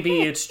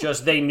maybe it's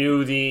just they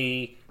knew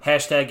the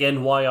hashtag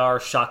NYR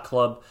Shot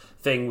Club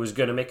thing was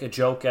going to make a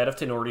joke out of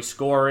Tinordi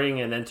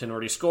scoring, and then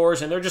Tinordi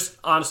scores, and they're just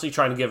honestly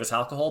trying to give us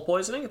alcohol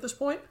poisoning at this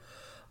point.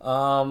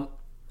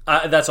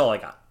 That's all I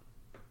got.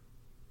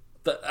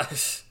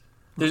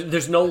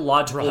 There's no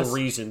logical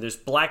reason. There's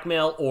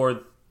blackmail,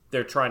 or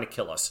they're trying to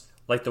kill us,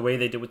 like the way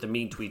they did with the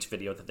Mean Tweets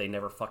video that they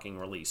never fucking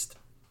released.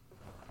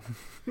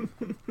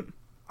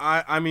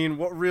 I mean,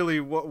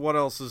 what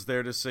else is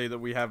there to say that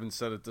we haven't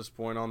said at this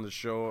point on the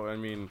show? I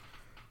mean,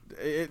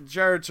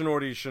 Jared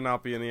Tinordi should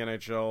not be in the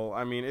NHL.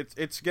 I mean,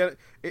 it's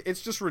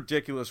just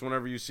ridiculous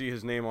whenever you see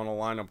his name on a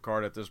lineup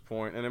card at this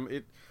point,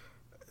 and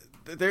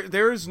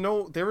there is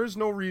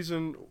no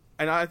reason.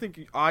 And I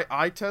think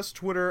I test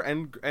Twitter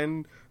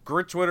and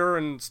Grit Twitter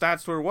and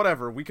Stats Twitter,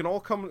 whatever. We can all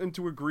come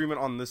into agreement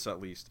on this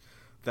at least,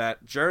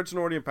 that Jared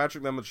Tinordi and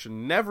Patrick Nemeth should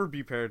never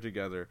be paired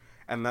together,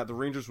 and that the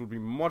Rangers would be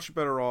much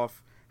better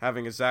off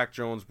having a Zach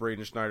Jones,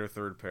 Braden Schneider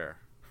third pair.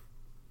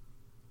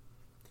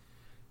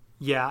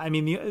 Yeah, I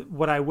mean,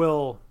 what I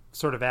will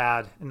sort of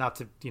add, and not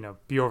to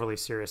be overly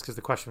serious because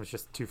the question was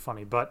just too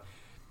funny, but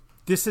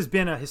this has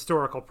been a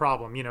historical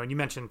problem, and you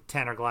mentioned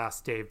Tanner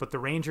Glass, Dave, but the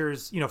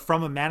Rangers,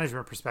 from a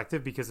management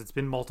perspective, because it's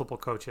been multiple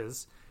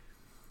coaches,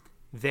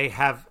 they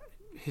have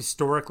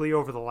historically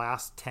over the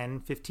last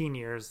 10, 15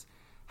 years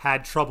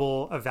had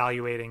trouble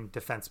evaluating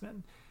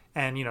defensemen.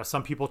 And,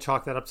 some people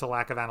chalk that up to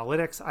lack of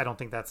analytics. I don't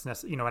think that's, an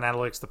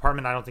analytics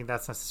department. I don't think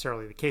that's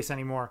necessarily the case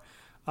anymore.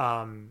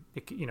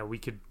 We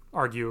could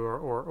argue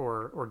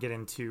or get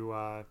into,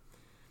 a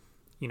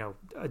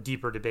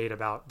deeper debate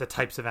about the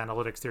types of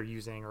analytics they're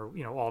using or,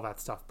 all that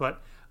stuff.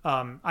 But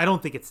I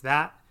don't think it's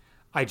that.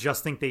 I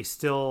just think they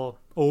still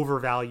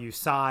overvalue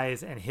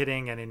size and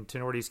hitting. And in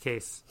Tinordi's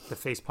case, the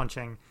face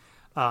punching,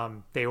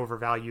 they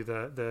overvalue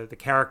the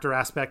character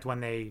aspect when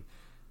they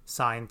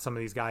sign some of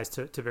these guys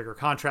to bigger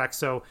contracts.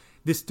 So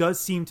this does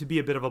seem to be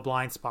a bit of a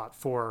blind spot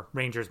for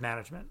Rangers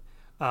management.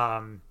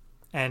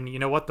 And you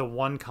know what? The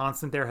one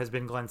constant there has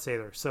been Glenn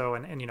Sather. So,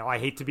 and I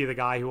hate to be the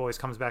guy who always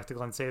comes back to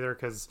Glenn Sather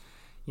because,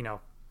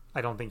 I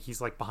don't think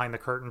he's like behind the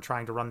curtain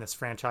trying to run this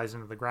franchise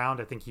into the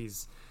ground. I think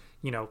he's,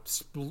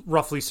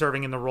 roughly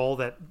serving in the role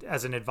that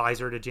as an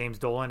advisor to James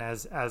Dolan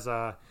as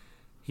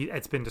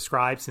it's been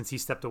described since he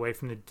stepped away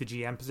from the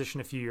GM position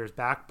a few years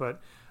back.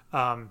 But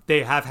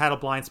they have had a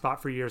blind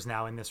spot for years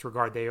now in this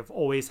regard. They have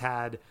always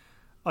had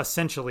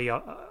essentially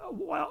a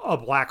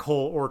black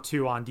hole or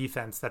two on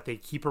defense that they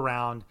keep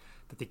around,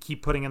 that they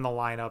keep putting in the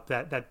lineup,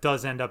 that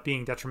does end up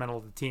being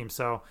detrimental to the team.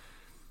 So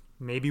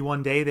maybe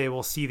one day they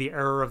will see the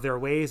error of their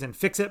ways and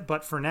fix it.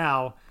 But for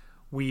now,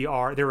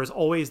 there is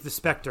always the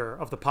specter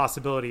of the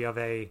possibility of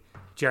a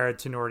Jared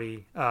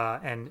Tinordi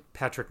and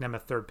Patrick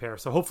Nemeth third pair.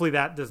 So hopefully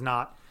that does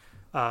not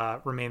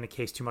remain the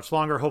case too much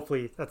longer.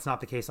 Hopefully that's not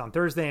the case on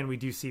Thursday, and we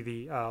do see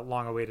the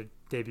long-awaited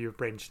debut of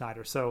Braden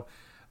Schneider. So,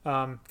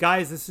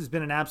 guys, this has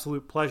been an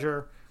absolute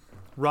pleasure.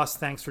 Russ,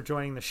 thanks for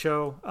joining the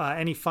show.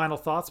 Any final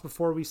thoughts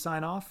before we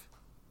sign off?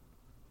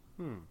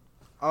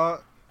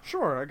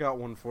 Sure, I got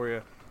one for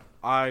you.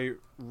 I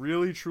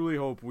really, truly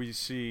hope we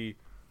see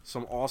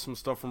some awesome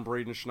stuff from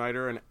Braden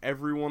Schneider, and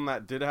everyone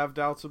that did have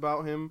doubts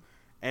about him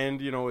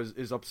and,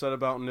 is upset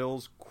about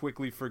Nils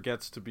quickly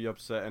forgets to be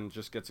upset and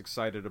just gets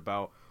excited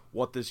about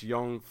what this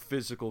young,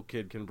 physical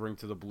kid can bring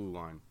to the blue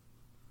line.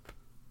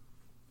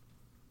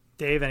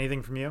 Dave,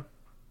 anything from you?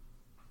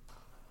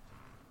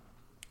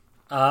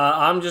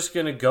 I'm just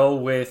going to go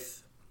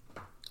with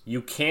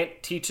you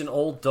can't teach an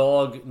old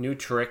dog new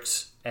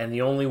tricks, and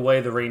the only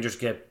way the Rangers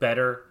get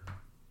better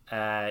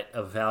at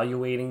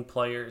evaluating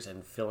players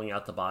and filling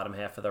out the bottom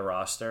half of the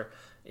roster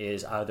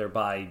is either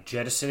by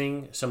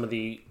jettisoning some of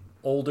the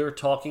older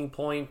talking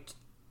point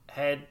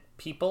head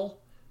people,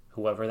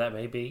 whoever that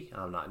may be.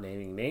 I'm not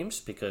naming names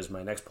because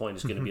my next point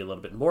is going to be a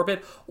little bit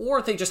morbid,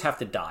 or they just have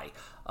to die.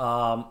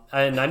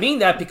 And I mean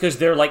that because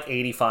they're like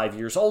 85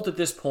 years old at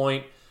this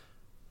point.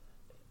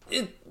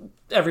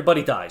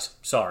 Everybody dies.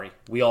 Sorry.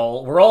 We're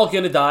all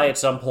going to die at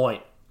some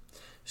point.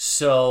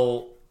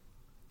 So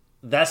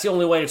that's the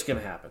only way it's going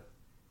to happen.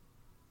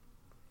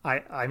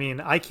 I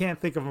mean, I can't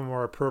think of a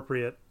more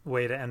appropriate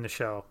way to end the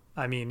show.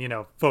 I mean,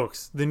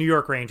 folks, the New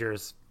York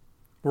Rangers,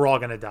 we're all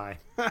going to die.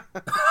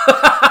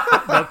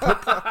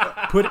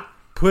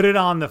 Put it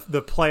on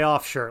the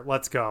playoff shirt.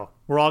 Let's go.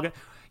 We're all going.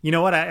 You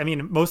know what? I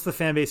mean, most of the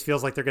fan base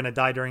feels like they're going to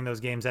die during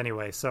those games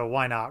anyway. So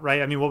why not,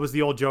 right? I mean, what was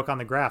the old joke on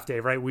the graph,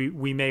 Dave? Right?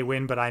 We may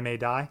win, but I may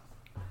die.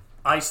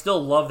 I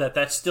still love that.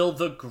 That's still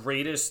the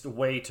greatest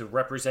way to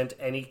represent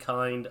any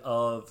kind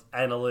of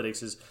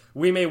analytics. Is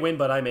we may win,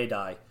 but I may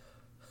die.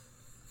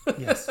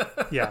 Yes.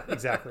 Yeah.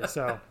 Exactly.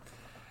 So.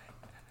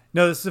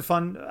 No, this is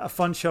a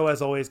fun show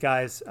as always,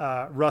 guys.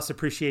 Russ,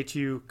 appreciate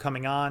you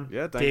coming on.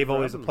 Yeah, Dave,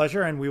 always a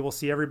pleasure, and we will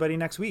see everybody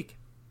next week.